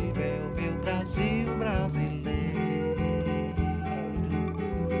é o meu Brasil brasileiro,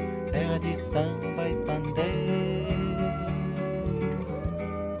 terra de samba e pandeiro.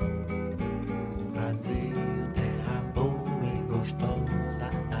 Brasil, terra boa e gostosa,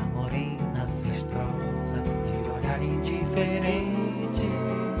 da morena cestrosa, de olhar indiferente.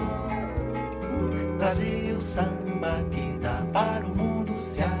 Brasil, samba que dá para o mundo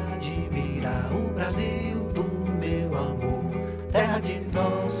se admirar. O Brasil do meu amor, terra de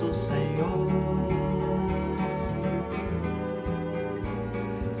nosso Senhor.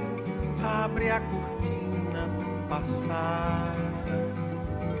 Abre a cortina do passado,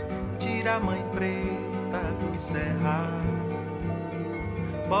 tira a mãe preta do cerrado,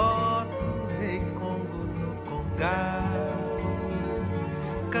 bota o rei Congo no congado,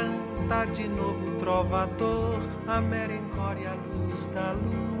 canta de novo trovador, a merencória, a luz da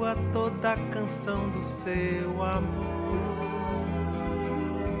lua, toda a canção do seu amor.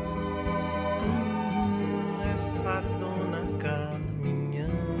 Essa dona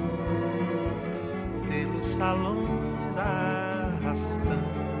caminhando pelos salões,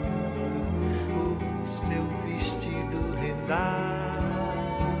 arrastando o seu vestido rendado.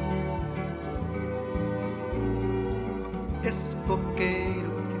 Esse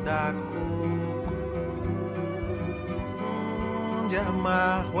coqueiro que dá coco, onde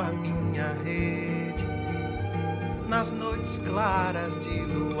amarro a minha rede nas noites claras de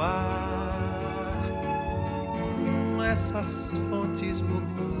luar. Essas fontes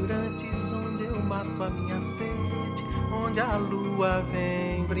murmurantes onde eu mato a minha sede, onde a lua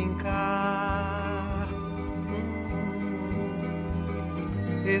vem brincar.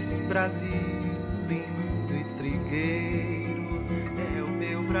 Esse Brasil lindo e trigueiro é o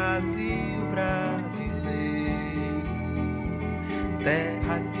meu Brasil brasileiro,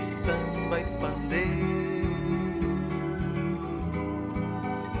 terra de samba e pandeiro.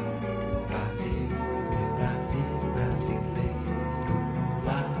 Brasil, meu Brasil brasileiro, no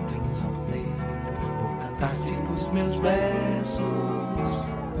lado insoneiro, vou cantar-te nos meus versos.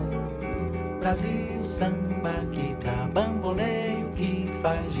 Brasil, samba que dá bamboleio, que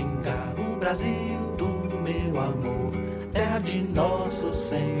faz gingar. O Brasil do meu amor, terra de nosso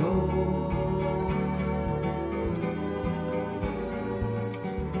Senhor.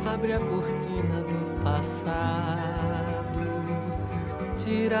 Abre a cortina do passado,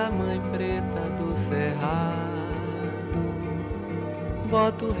 tira a mãe preta do cerrado,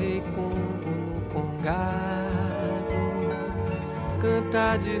 bota o rei Congo no congado,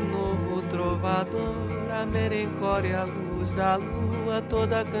 canta de novo o trovador, a merencória, a luz da lua,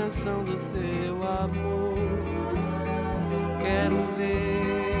 toda a canção do seu amor. Quero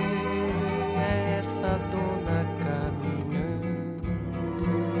ver essa dona caminhando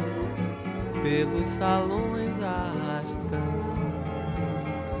pelos salões, arrastando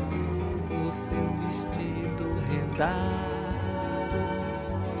o seu vestido rendado.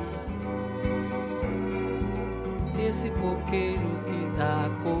 Esse coqueiro que dá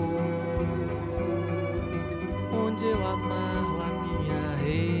cor, onde eu amarro a minha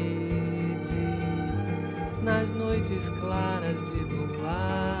rede nas noites claras de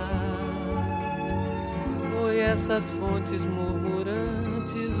luar. Oi, essas fontes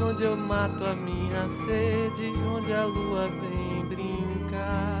murmurantes onde eu mato a minha sede, onde a lua vem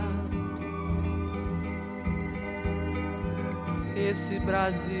brincar. Esse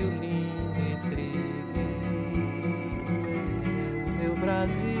Brasil lindo e trigueiro é o meu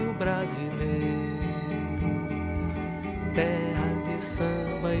Brasil brasileiro, terra de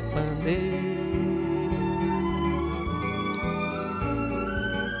samba e pandeiro.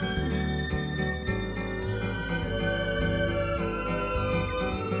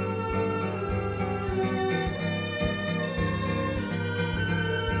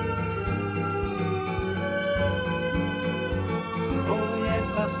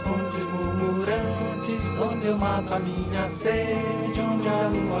 onde eu mato a minha sede, onde a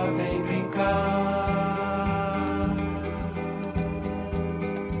lua vem brincar.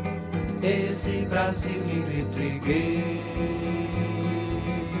 Esse Brasil lindo e trigueiro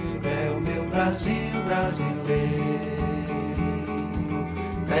é o meu Brasil brasileiro,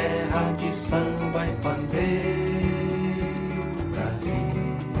 terra de samba e pandeiro, Brasil.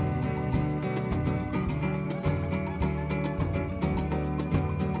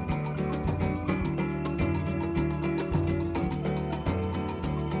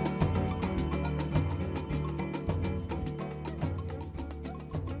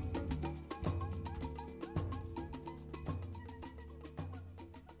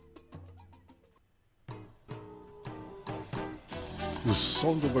 O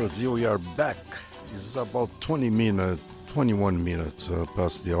Som do Brasil, we are back. It's about 21 minutes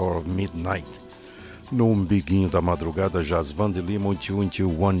past the hour of midnight. No umbiguinho da madrugada, Jassvan, DeLima,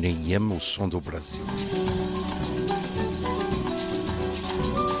 1 a.m., o Som do Brasil.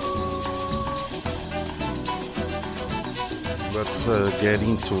 Let's get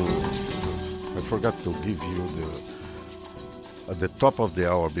into... I forgot to give you at the top of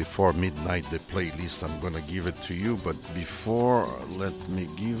the hour before midnight, the playlist. I'm going to give it to you, but before, let me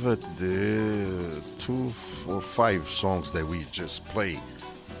give it the 2 or 5 songs that we just played.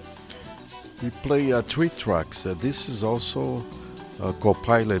 We play 3 tracks. This is also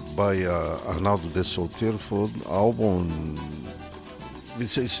co-pilot by Arnaldo de Solteiro for the album.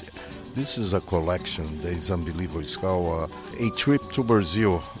 This is a collection that is unbelievable. It's called A Trip to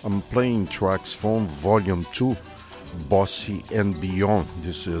Brazil. I'm playing tracks from Volume 2, Bossy and Beyond.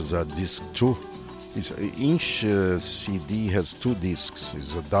 This is disc 2. Each CD has 2 discs.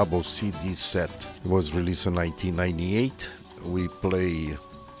 It's a double CD set. It was released in 1998. We play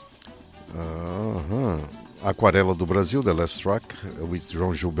Aquarela do Brasil, the last track, with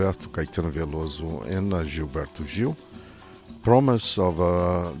João Gilberto, Caetano Veloso, and Gilberto Gil. Promise of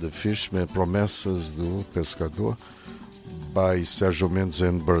the Fishman, Promessas do Pescador, by Sérgio Mendes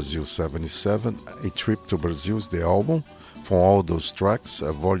and Brazil 77. A Trip to Brazil is the album from all those tracks.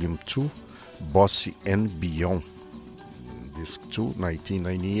 Volume 2, Bossy and Beyond, disc 2,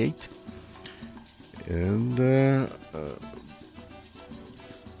 1998. And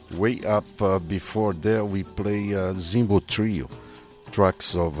way up before there, we play Zimbo Trio,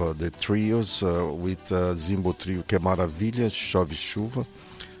 tracks of the trios with Zimbo Trio, Que Maravilha, Chove Chuva.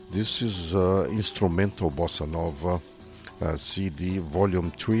 This is instrumental bossa nova CD, Volume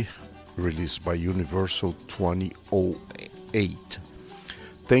 3, released by Universal 2008.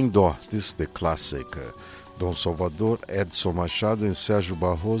 Tem Dó, this is the classic. Dom Salvador, Edson Machado and Sérgio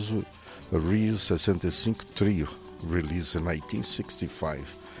Barroso, Rio 65 Trio, released in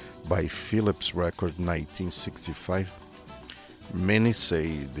 1965 by Philips Record 1965. Many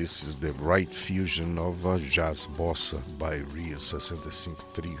say this is the right fusion of jazz bossa by Rio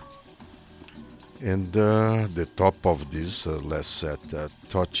 65 Trio. And the top of this last set,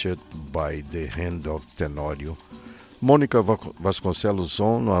 Touched by the Hand of Tenório. Mônica Vasconcelos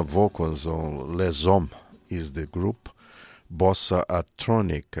on vocals on Les Hommes is the group. Bossa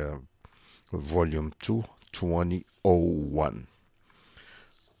Atronic, Volume 2, 2001.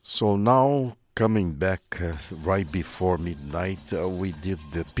 So now, coming back right before midnight, we did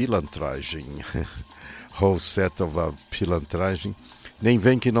the Pilantragem, whole set of Pilantragem. Nem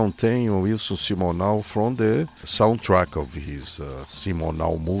Vem Que Não Tem, Wilson Simonal, from the soundtrack of his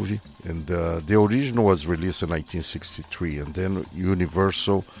Simonal movie. And the original was released in 1963, and then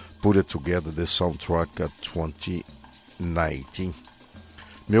Universal put it together, the soundtrack, at 2019.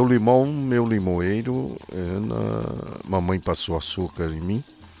 Meu Limão, Meu Limoeiro, and Mamãe Passou Açúcar em Mim.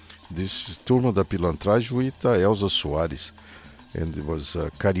 This is Turma da Pilantragem with Elza Soares. And it was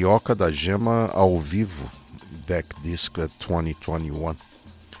Carioca da Gema ao vivo, deck disc 2021.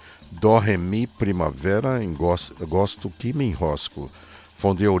 Dó, Ré, Mi, Primavera, em Gosto que Me Enrosco.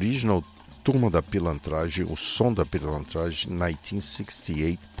 From the original Turma da Pilantragem, o Som da Pilantragem,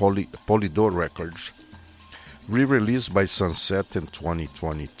 1968, Polydor Records. Re-released by Sunset in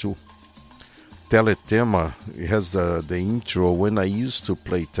 2022. Teletema, it has the intro. When I used to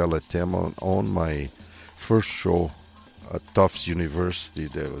play Teletema on my first show at Tufts University,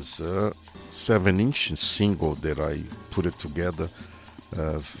 there was a 7-inch single that I put it together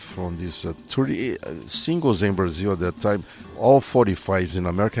from these 30 singles in Brazil at that time. All 45s in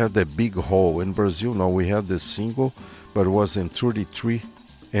America had that big hole. In Brazil, now we had the single, but it was in 33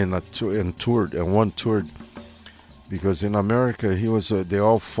 and one toured. Because in America, they're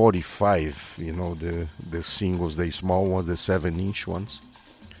all 45, the singles, the small ones, the 7-inch ones.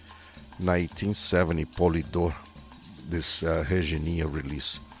 1970 Polydor, this Regininha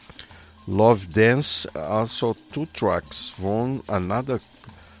release. Love Dance, also 2 tracks from another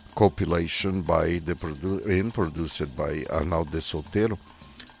compilation by produced by Arnaldo de Solteiro.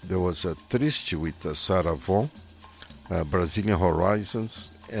 There was a Triste with Sarah Vaughan, Brazilian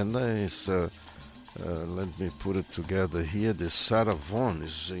Horizons, and let me put it together here. The Sarah Vaughan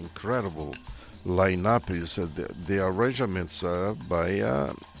is incredible lineup. Is the arrangements by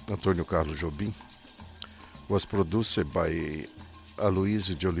Antônio Carlos Jobim. Was produced by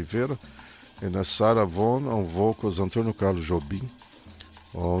Aloysio de Oliveira, and Sarah Vaughan on vocals, Antônio Carlos Jobim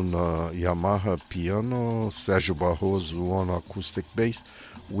on Yamaha piano, Sérgio Barroso on acoustic bass,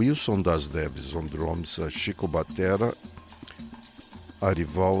 Wilson das Neves on drums, Chico Batera,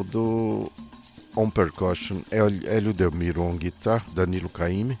 Arivaldo on percussion, Hélio Delmiro on guitar, Danilo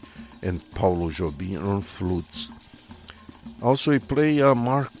Caymmi, and Paulo Jobim on flutes. Also, he play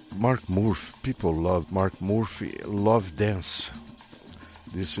Mark Murphy. People love Mark Murphy. Love Dance.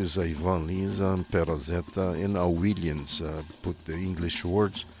 This is Ivan Lisa and Perazetta and Williams. Put the English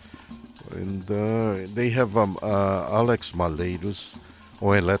words. And they have Alex Maleiros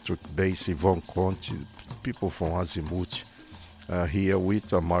on electric bass, Yvonne Conte, people from Azimuth, here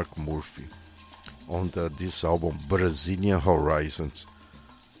with Mark Murphy on this album, Brazilian Horizons.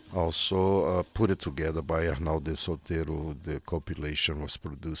 Also put it together by Arnaldo de Solteiro. The compilation was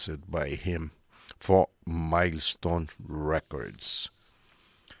produced by him for Milestone Records.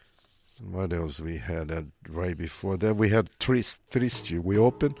 What else we had right before that? We had Triste. We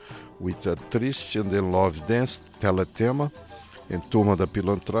opened with Triste and then Love Dance, Teletema, and Turma da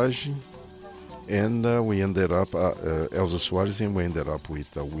Pilantragem. And we ended up, Elza Soares, and we ended up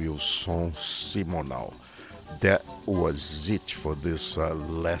with Wilson Simonal. That was it for this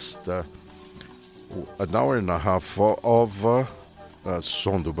last an hour and a half of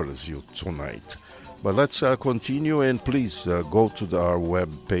Som do Brasil tonight. But let's continue, and please go to our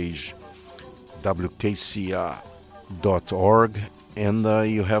web page, wkcr.org, and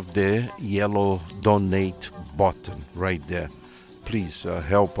you have the yellow donate button right there. Please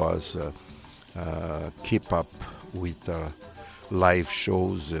help us keep up with live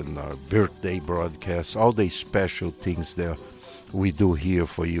shows and our birthday broadcasts, all the special things that we do here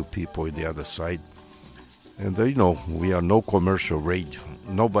for you people on the other side. And we are no commercial radio.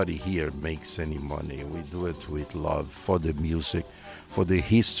 Nobody here makes any money. We do it with love for the music, for the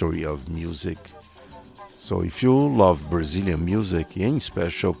history of music. So if you love Brazilian music, any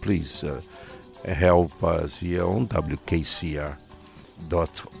special, please help us here on wkcr.org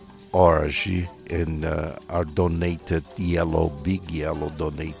and our donated big yellow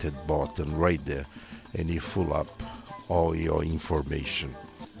donated button right there, and you fill up all your information.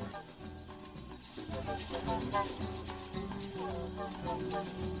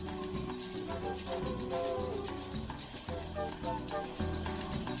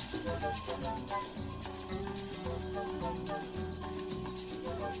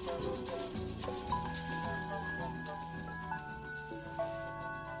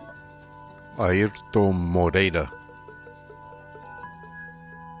 Ayrton Moreira.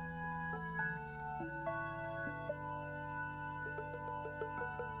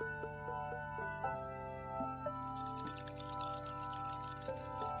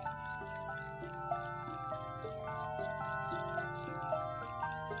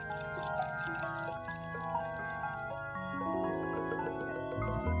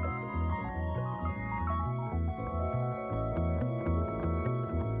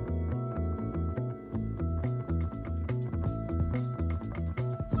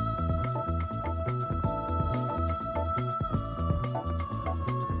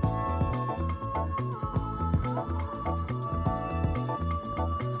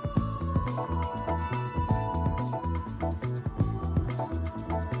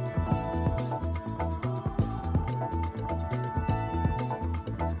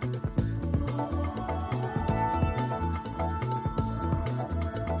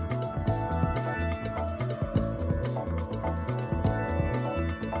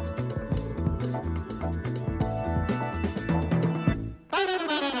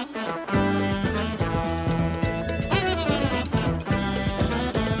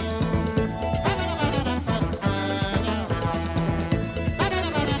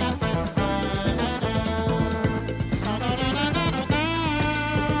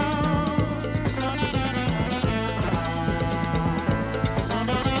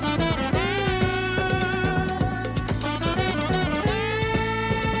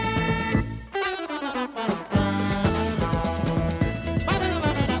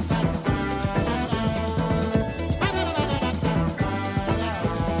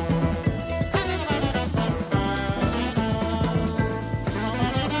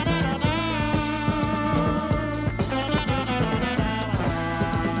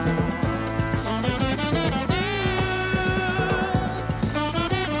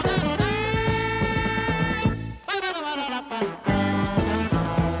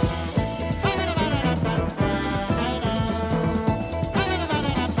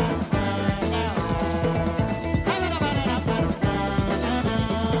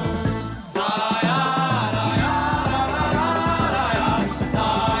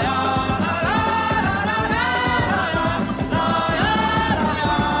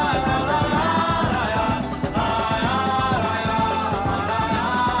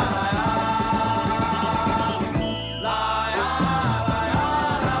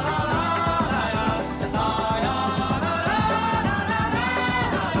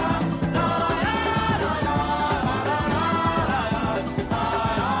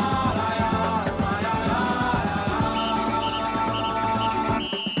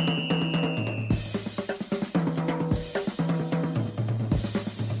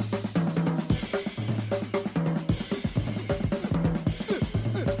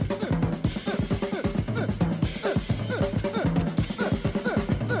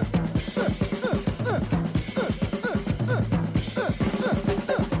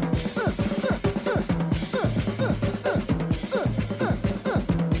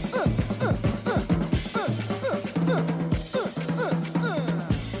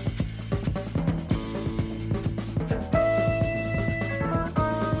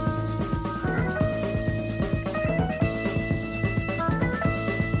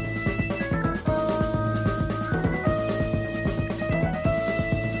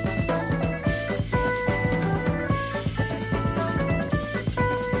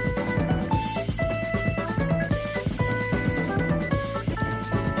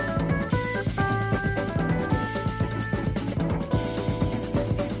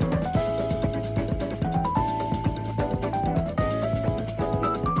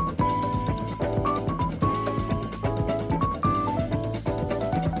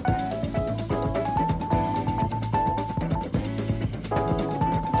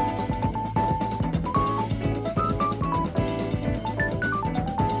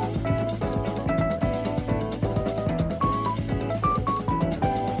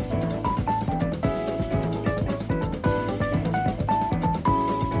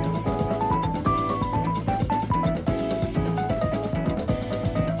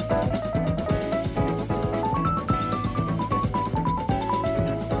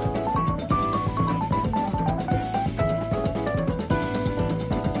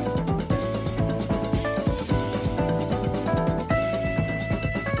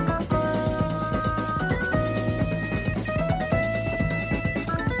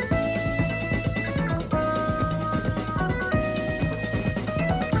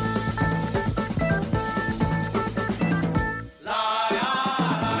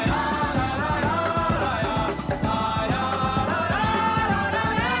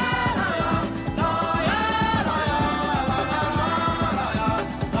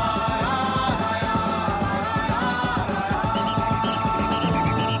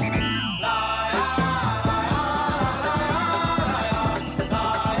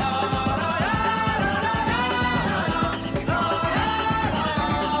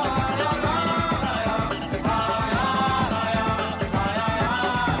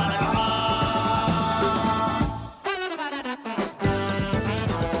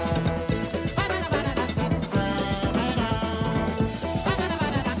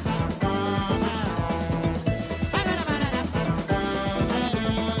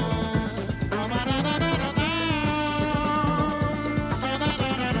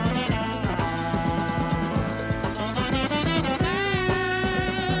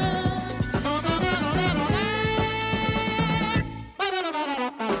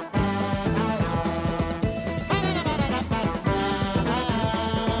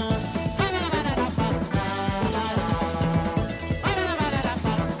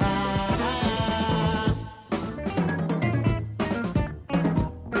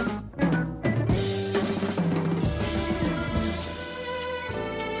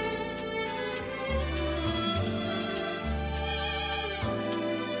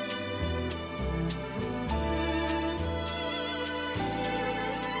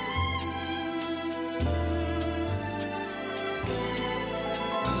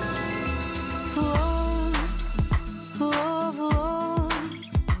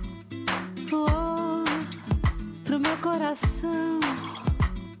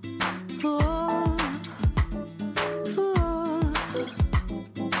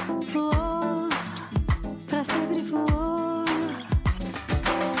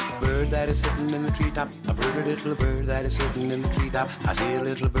 bird that is sitting in the treetop. A pretty little bird that is sitting in the treetop. I see a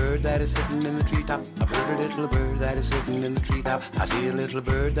little bird that is sitting in the treetop. A pretty little bird that is sitting in the treetop. I see a little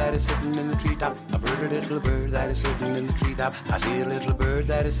bird that is sitting in the treetop. A pretty little bird that is sitting in the treetop. I see a little bird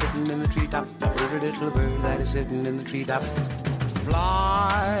that is sitting in the treetop. A pretty little bird that is sitting in the treetop.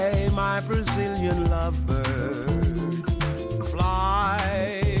 Fly, my Brazilian lovebird.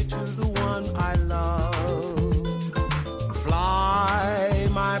 Fly to the one I love. Fly,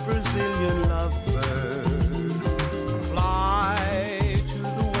 my Brazilian lovebird. Fly to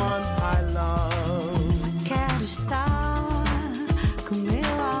the one I love. Só quero estar com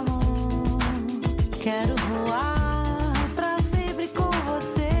meu amor. Quero voar pra sempre com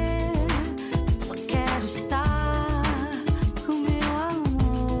você. Só quero estar com meu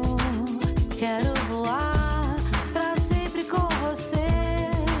amor. Quero voar pra sempre com você.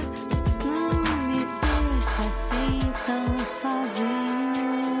 Não me deixa assim tão sozinho,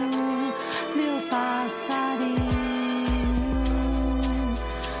 meu passarinho,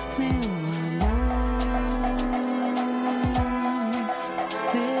 meu amor,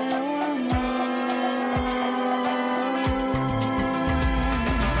 meu amor.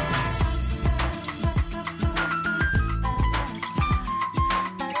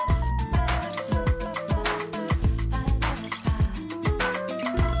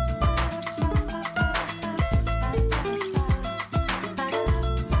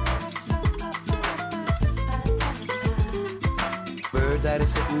 Bird that is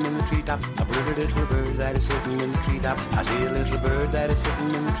sitting in the treetop. A pretty little bird that is sitting in the treetop. I see a little bird that is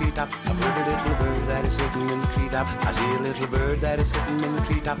sitting in the treetop. A pretty little bird that is sitting in the treetop. I see a little bird that is sitting in the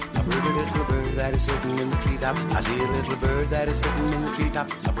treetop. A pretty little bird that is sitting in the treetop. I see a little bird that is sitting in the treetop.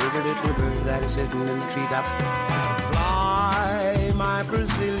 A pretty little bird that is sitting in the treetop. Fly, my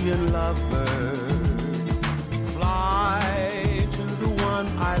Brazilian lovebird. Fly to the one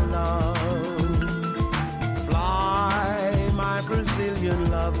I love. Fly, my Brazilian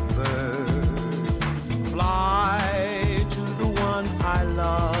lovebird. Fly to the one I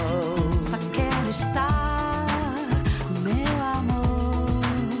love. Só quero estar com meu amor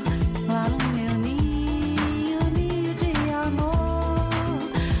lá no meu ninho, ninho de amor.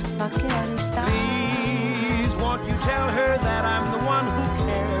 Só quero estar. Please, won't you tell her that I'm the one who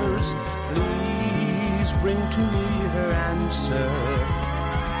cares? Please bring to me her answer.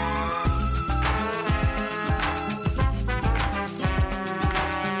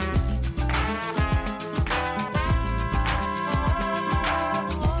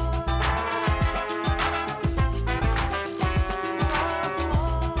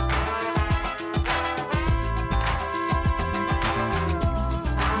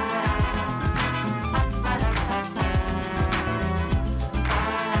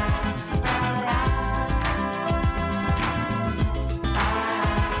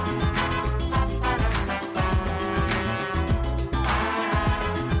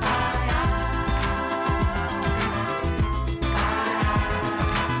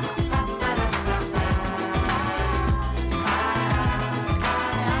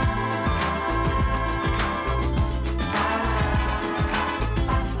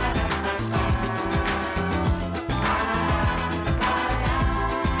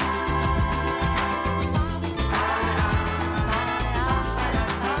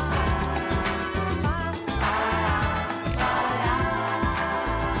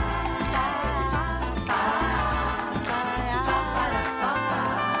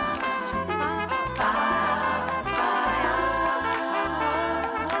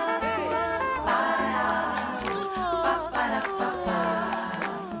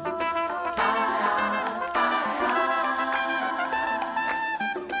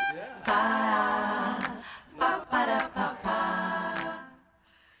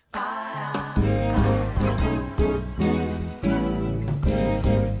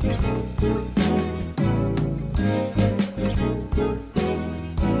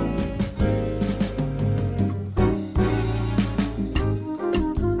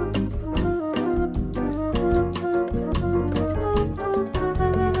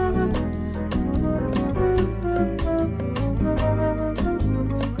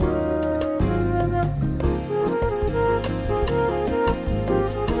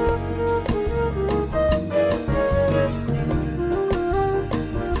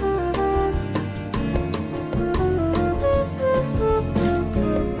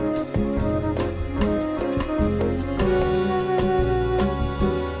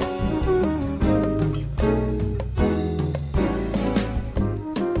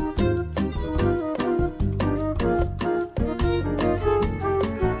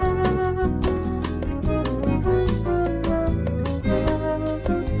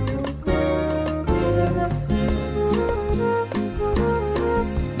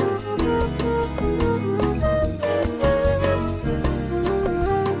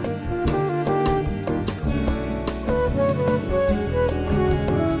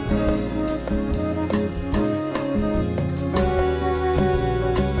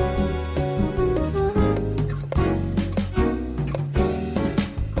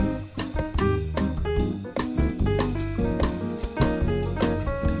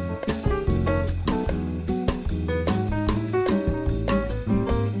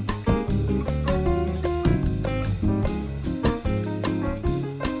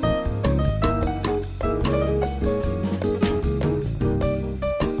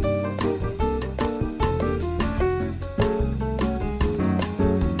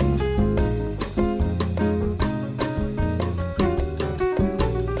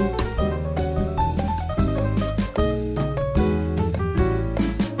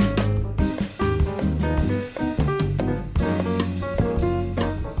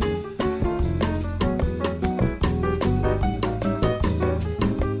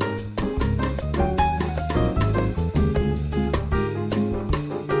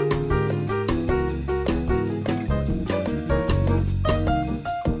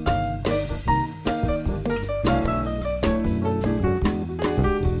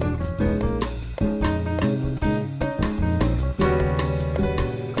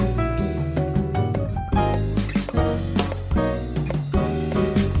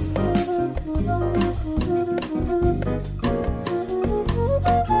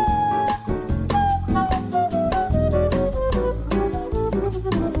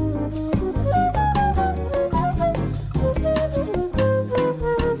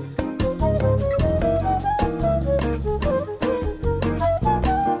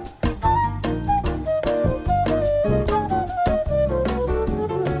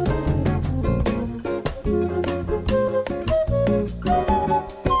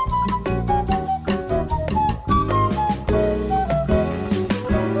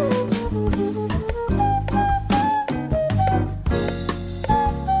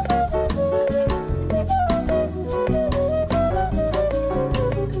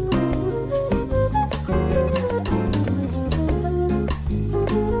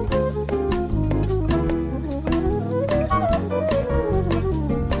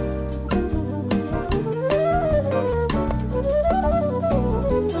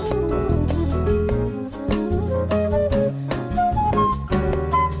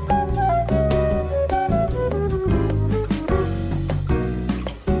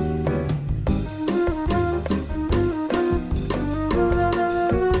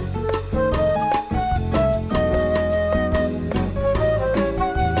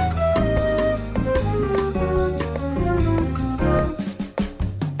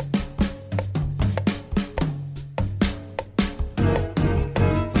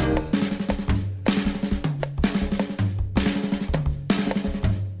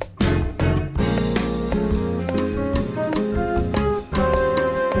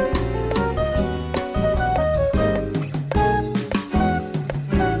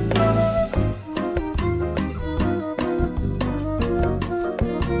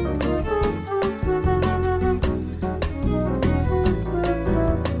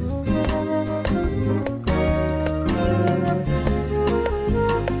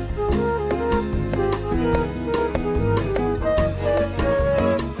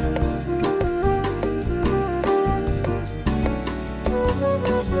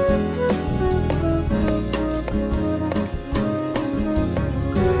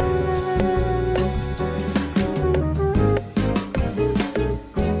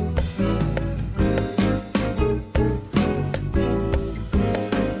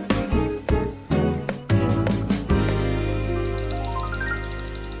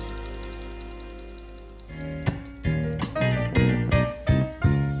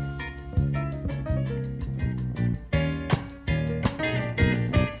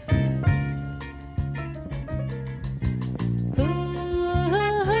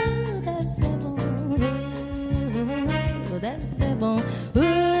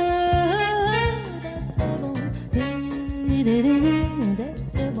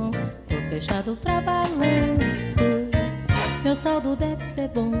 fechado pra balanço. Meu saldo deve ser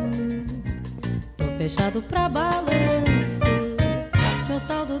bom. Tô fechado pra balanço. Meu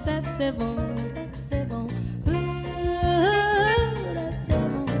saldo deve ser bom, deve ser bom. Deve ser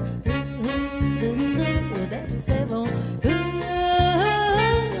bom. Deve ser bom.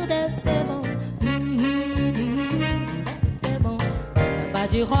 Deve ser bom. Deve ser bom. O samba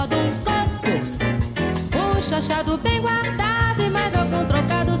de roda um toco, um chachado bem guardado e mais algum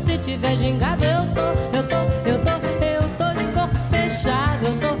trocado. Se tiver gingado eu tô de corpo fechado.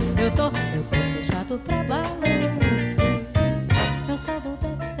 Eu tô fechado pra balanço. Meu saldo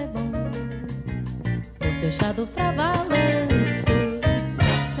deve ser bom. Tô fechado pra balanço.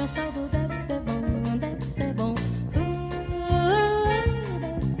 Meu saldo deve ser bom, deve ser bom.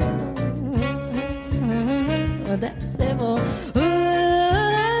 Deve ser bom. Deve ser bom.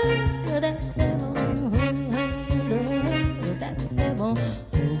 Deve ser bom. Deve ser bom.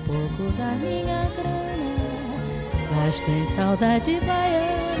 Um pouco da minha grana, mas tem saudade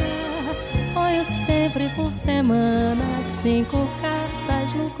baiana. Ponho sempre por semana 5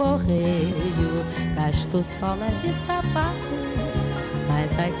 cartas no correio. Gasto sola de sapato,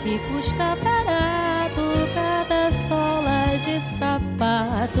 mas aqui custa barato. Cada sola de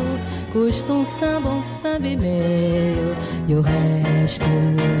sapato custa um samba e meio. E o resto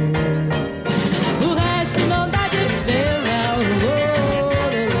não dá desespero.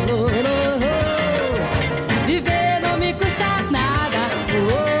 Viver não me custa nada.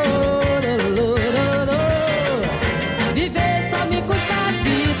 Viver só me custa a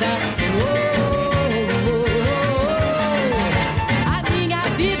vida. A minha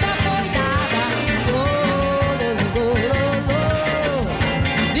vida foi dada.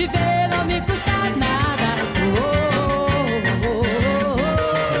 Viver não me custa nada.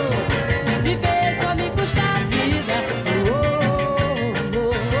 Viver só me custa a vida.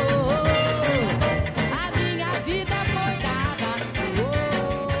 A minha vida foi dada.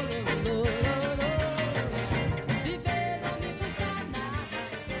 Viver não me custa nada.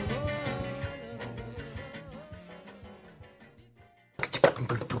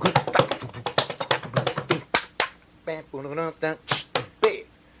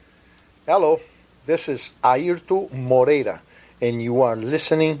 Hello, this is Ayrton Moreira, and you are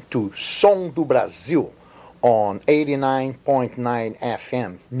listening to Som do Brasil on 89.9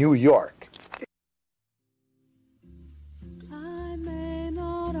 FM, New York. I may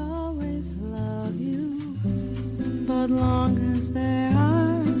not always love you, but long as there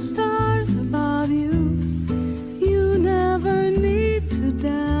are stars above you, you never need to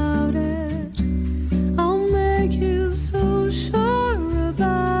doubt it. I'll make you so sure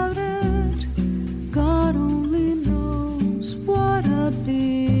about it. God only knows what I'd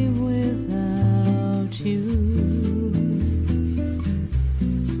be without you.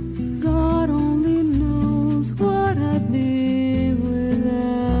 God only knows what I'd be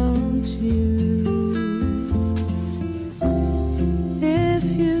without you. If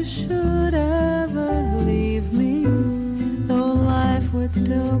you should ever leave me, though life would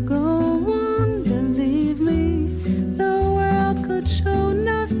still go on, believe me, the world could show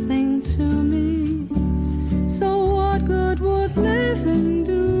nothing to me. So what good would living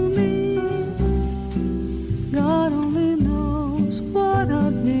do me? God only knows what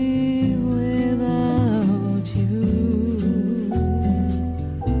I'd be without you.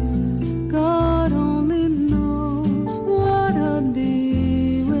 God only knows what I'd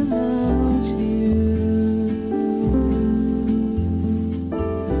be without you.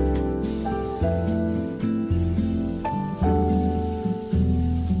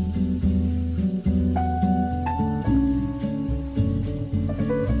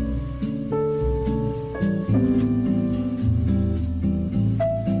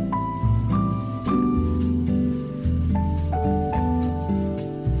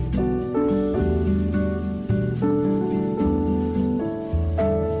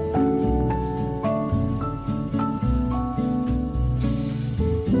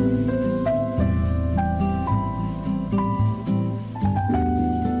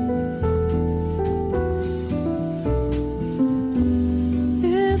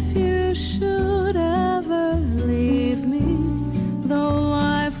 If you should ever leave me, though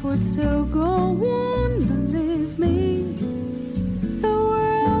life would still go on, believe me, the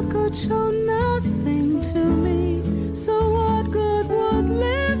world could show nothing to me. So what good would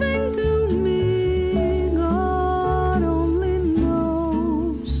living do me? God only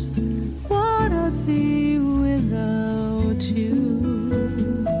knows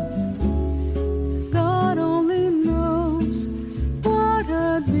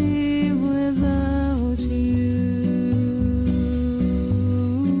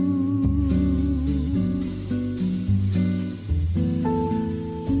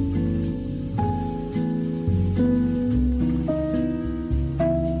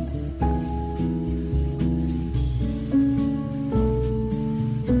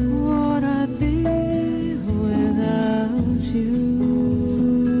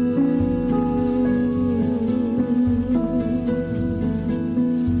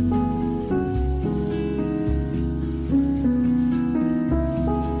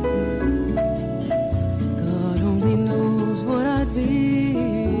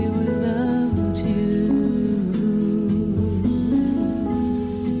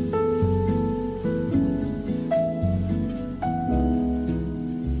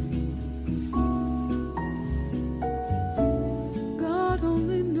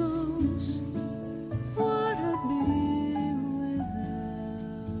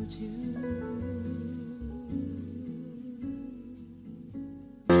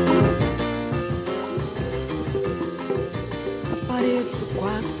paredes do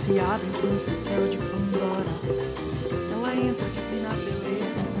quarto se abrem para um céu de Pandora. Ela entra divina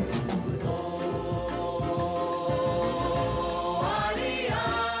beleza.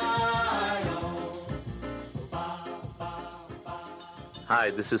 Hi,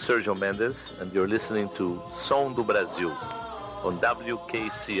 this is Sergio Mendes, and you're listening to Som do Brasil on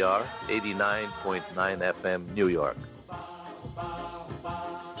WKCR 89.9 FM, New York.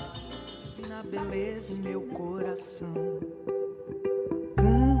 Na beleza em meu coração.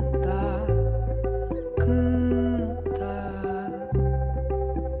 Canta, canta.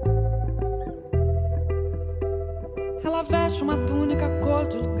 Ela veste uma túnica cor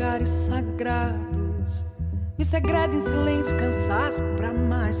de lugares sagrados. Me segreda em silêncio, cansaço pra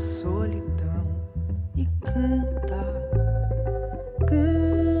mais solidão. E canta,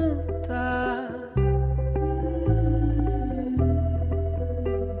 canta.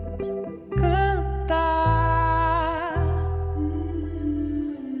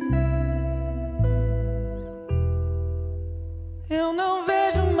 Eu não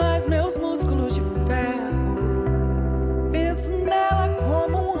vejo mais meus músculos de ferro. Penso nela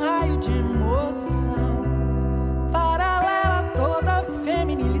como um raio de emoção, paralela a toda a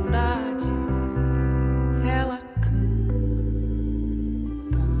feminilidade. Ela canta,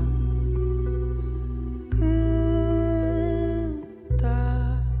 canta.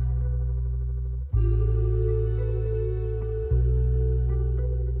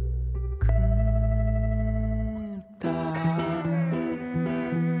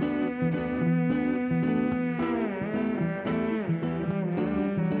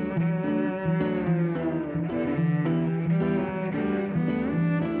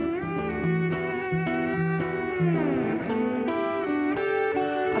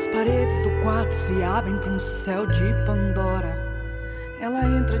 As paredes do quarto se abrem para um céu de Pandora. Ela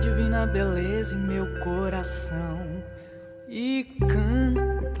entra divina beleza em meu coração e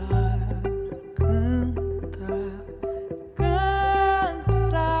canta, canta, canta, canta.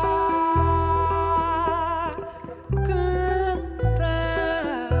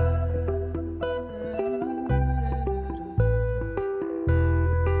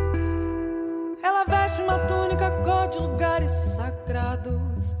 Ela veste uma túnica cor de lugares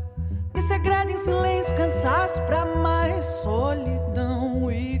sagrados. Me segreda em silêncio, cansaço pra mais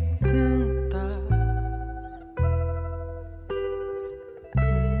solidão e canta.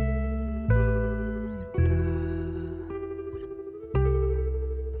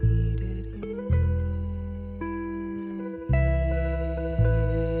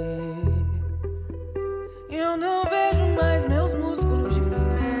 Eu não vejo mais meus músculos de ferro.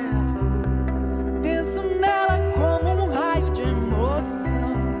 Penso nela como um raio de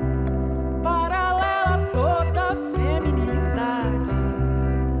emoção, paralela a toda a feminilidade.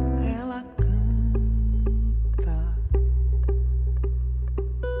 Ela canta, canta.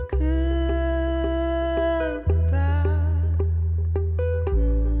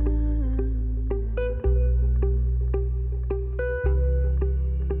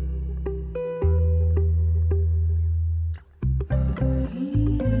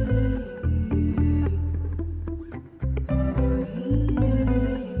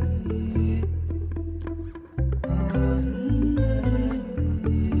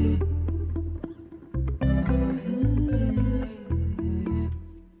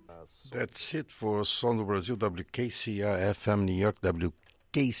 That's it for Som do Brasil, WKCR FM New York,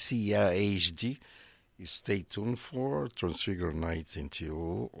 WKCR HD. Stay tuned for Transfigure Night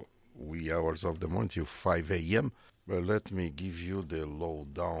until wee hours of the morning, till 5 a.m. But let me give you the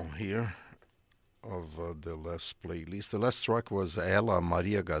lowdown here of the last playlist. The last track was Ela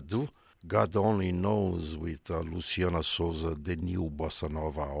Maria Gadu, God Only Knows, with Luciana Souza, the new Bossa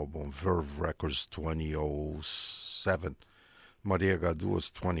Nova album, Verve Records 2007. Maria Gadu was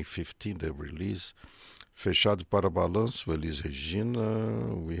 2015, the release. Fechado para Balanço, Elis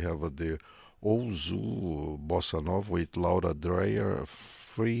Regina. We have the Ouzu Bossa Nova with Laura Dreyer.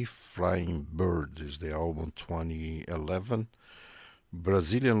 Free Flying Bird is the album 2011.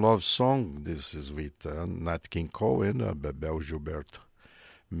 Brazilian Love Song, this is with Nat King Cole and Bebel Gilberto.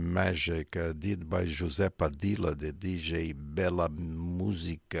 Magic, did by José Padilla, the DJ Bella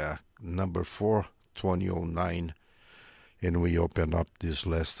Musica, number 4, 2009. And we open up this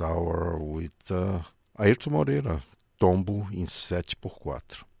last hour with Ayrton Moreira, Tombo em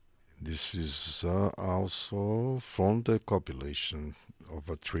 7x4. This is also from the compilation of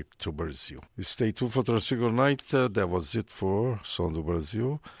a trip to Brazil. Stay tuned for Transfigure Night. That was it for Som do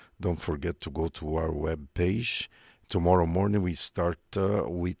Brasil. Don't forget to go to our web page. Tomorrow morning we start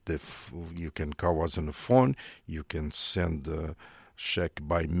with you can call us on the phone. You can send a check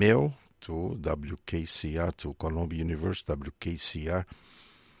by mail to WKCR, to Columbia University, WKCR,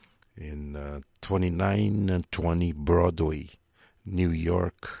 in 2920 Broadway, New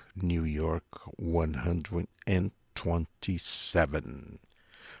York, 127.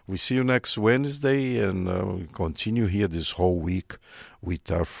 We see you next Wednesday, and we continue here this whole week with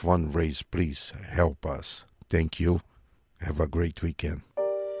our fundraise. Please help us. Thank you. Have a great weekend.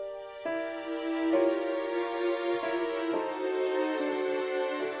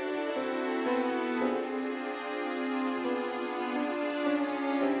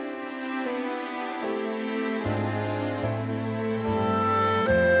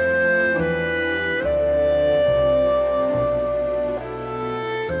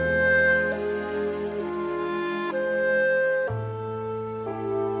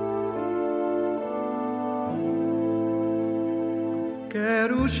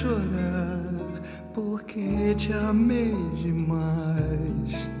 Quero chorar porque te amei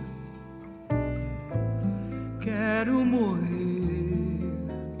demais. Quero morrer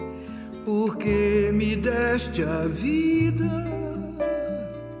porque me deste a vida.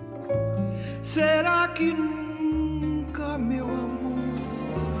 Será que nunca, meu amor,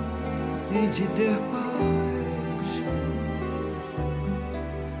 hei de ter paz?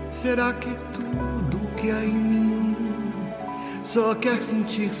 Será que tudo que há em mim só quer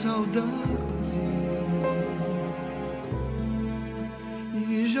sentir saudade?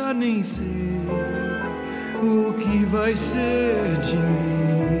 E já nem sei o que vai ser de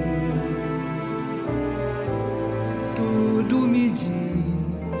mim. Tudo me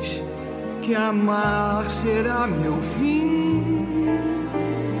diz que amar será meu fim.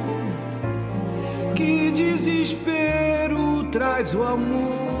 Que desespero traz o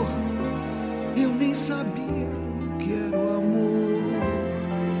amor. Eu nem sabia o que era o amor.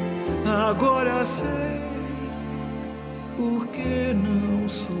 Agora sei porque não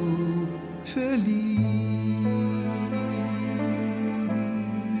sou feliz.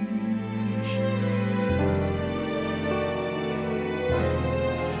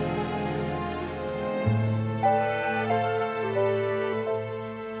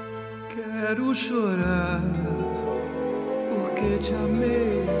 Quero chorar porque te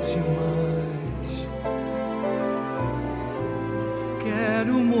amei demais.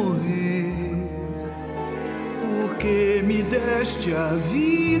 Quero morrer porque me deste a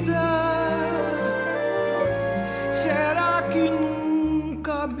vida. Será que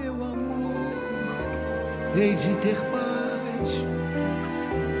nunca, meu amor, hei de ter paz?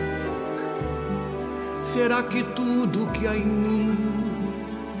 Será que tudo que há em mim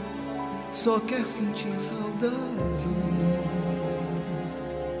só quer sentir saudade?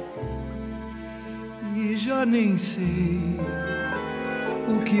 E já nem sei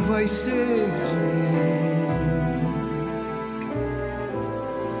o que vai ser de mim.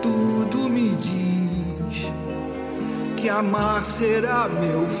 Tudo me diz que amar será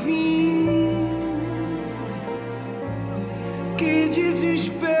meu fim. Que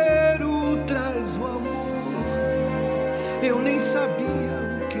desespero traz o amor. Eu nem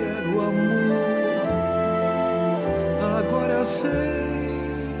sabia o que era o amor. Agora sei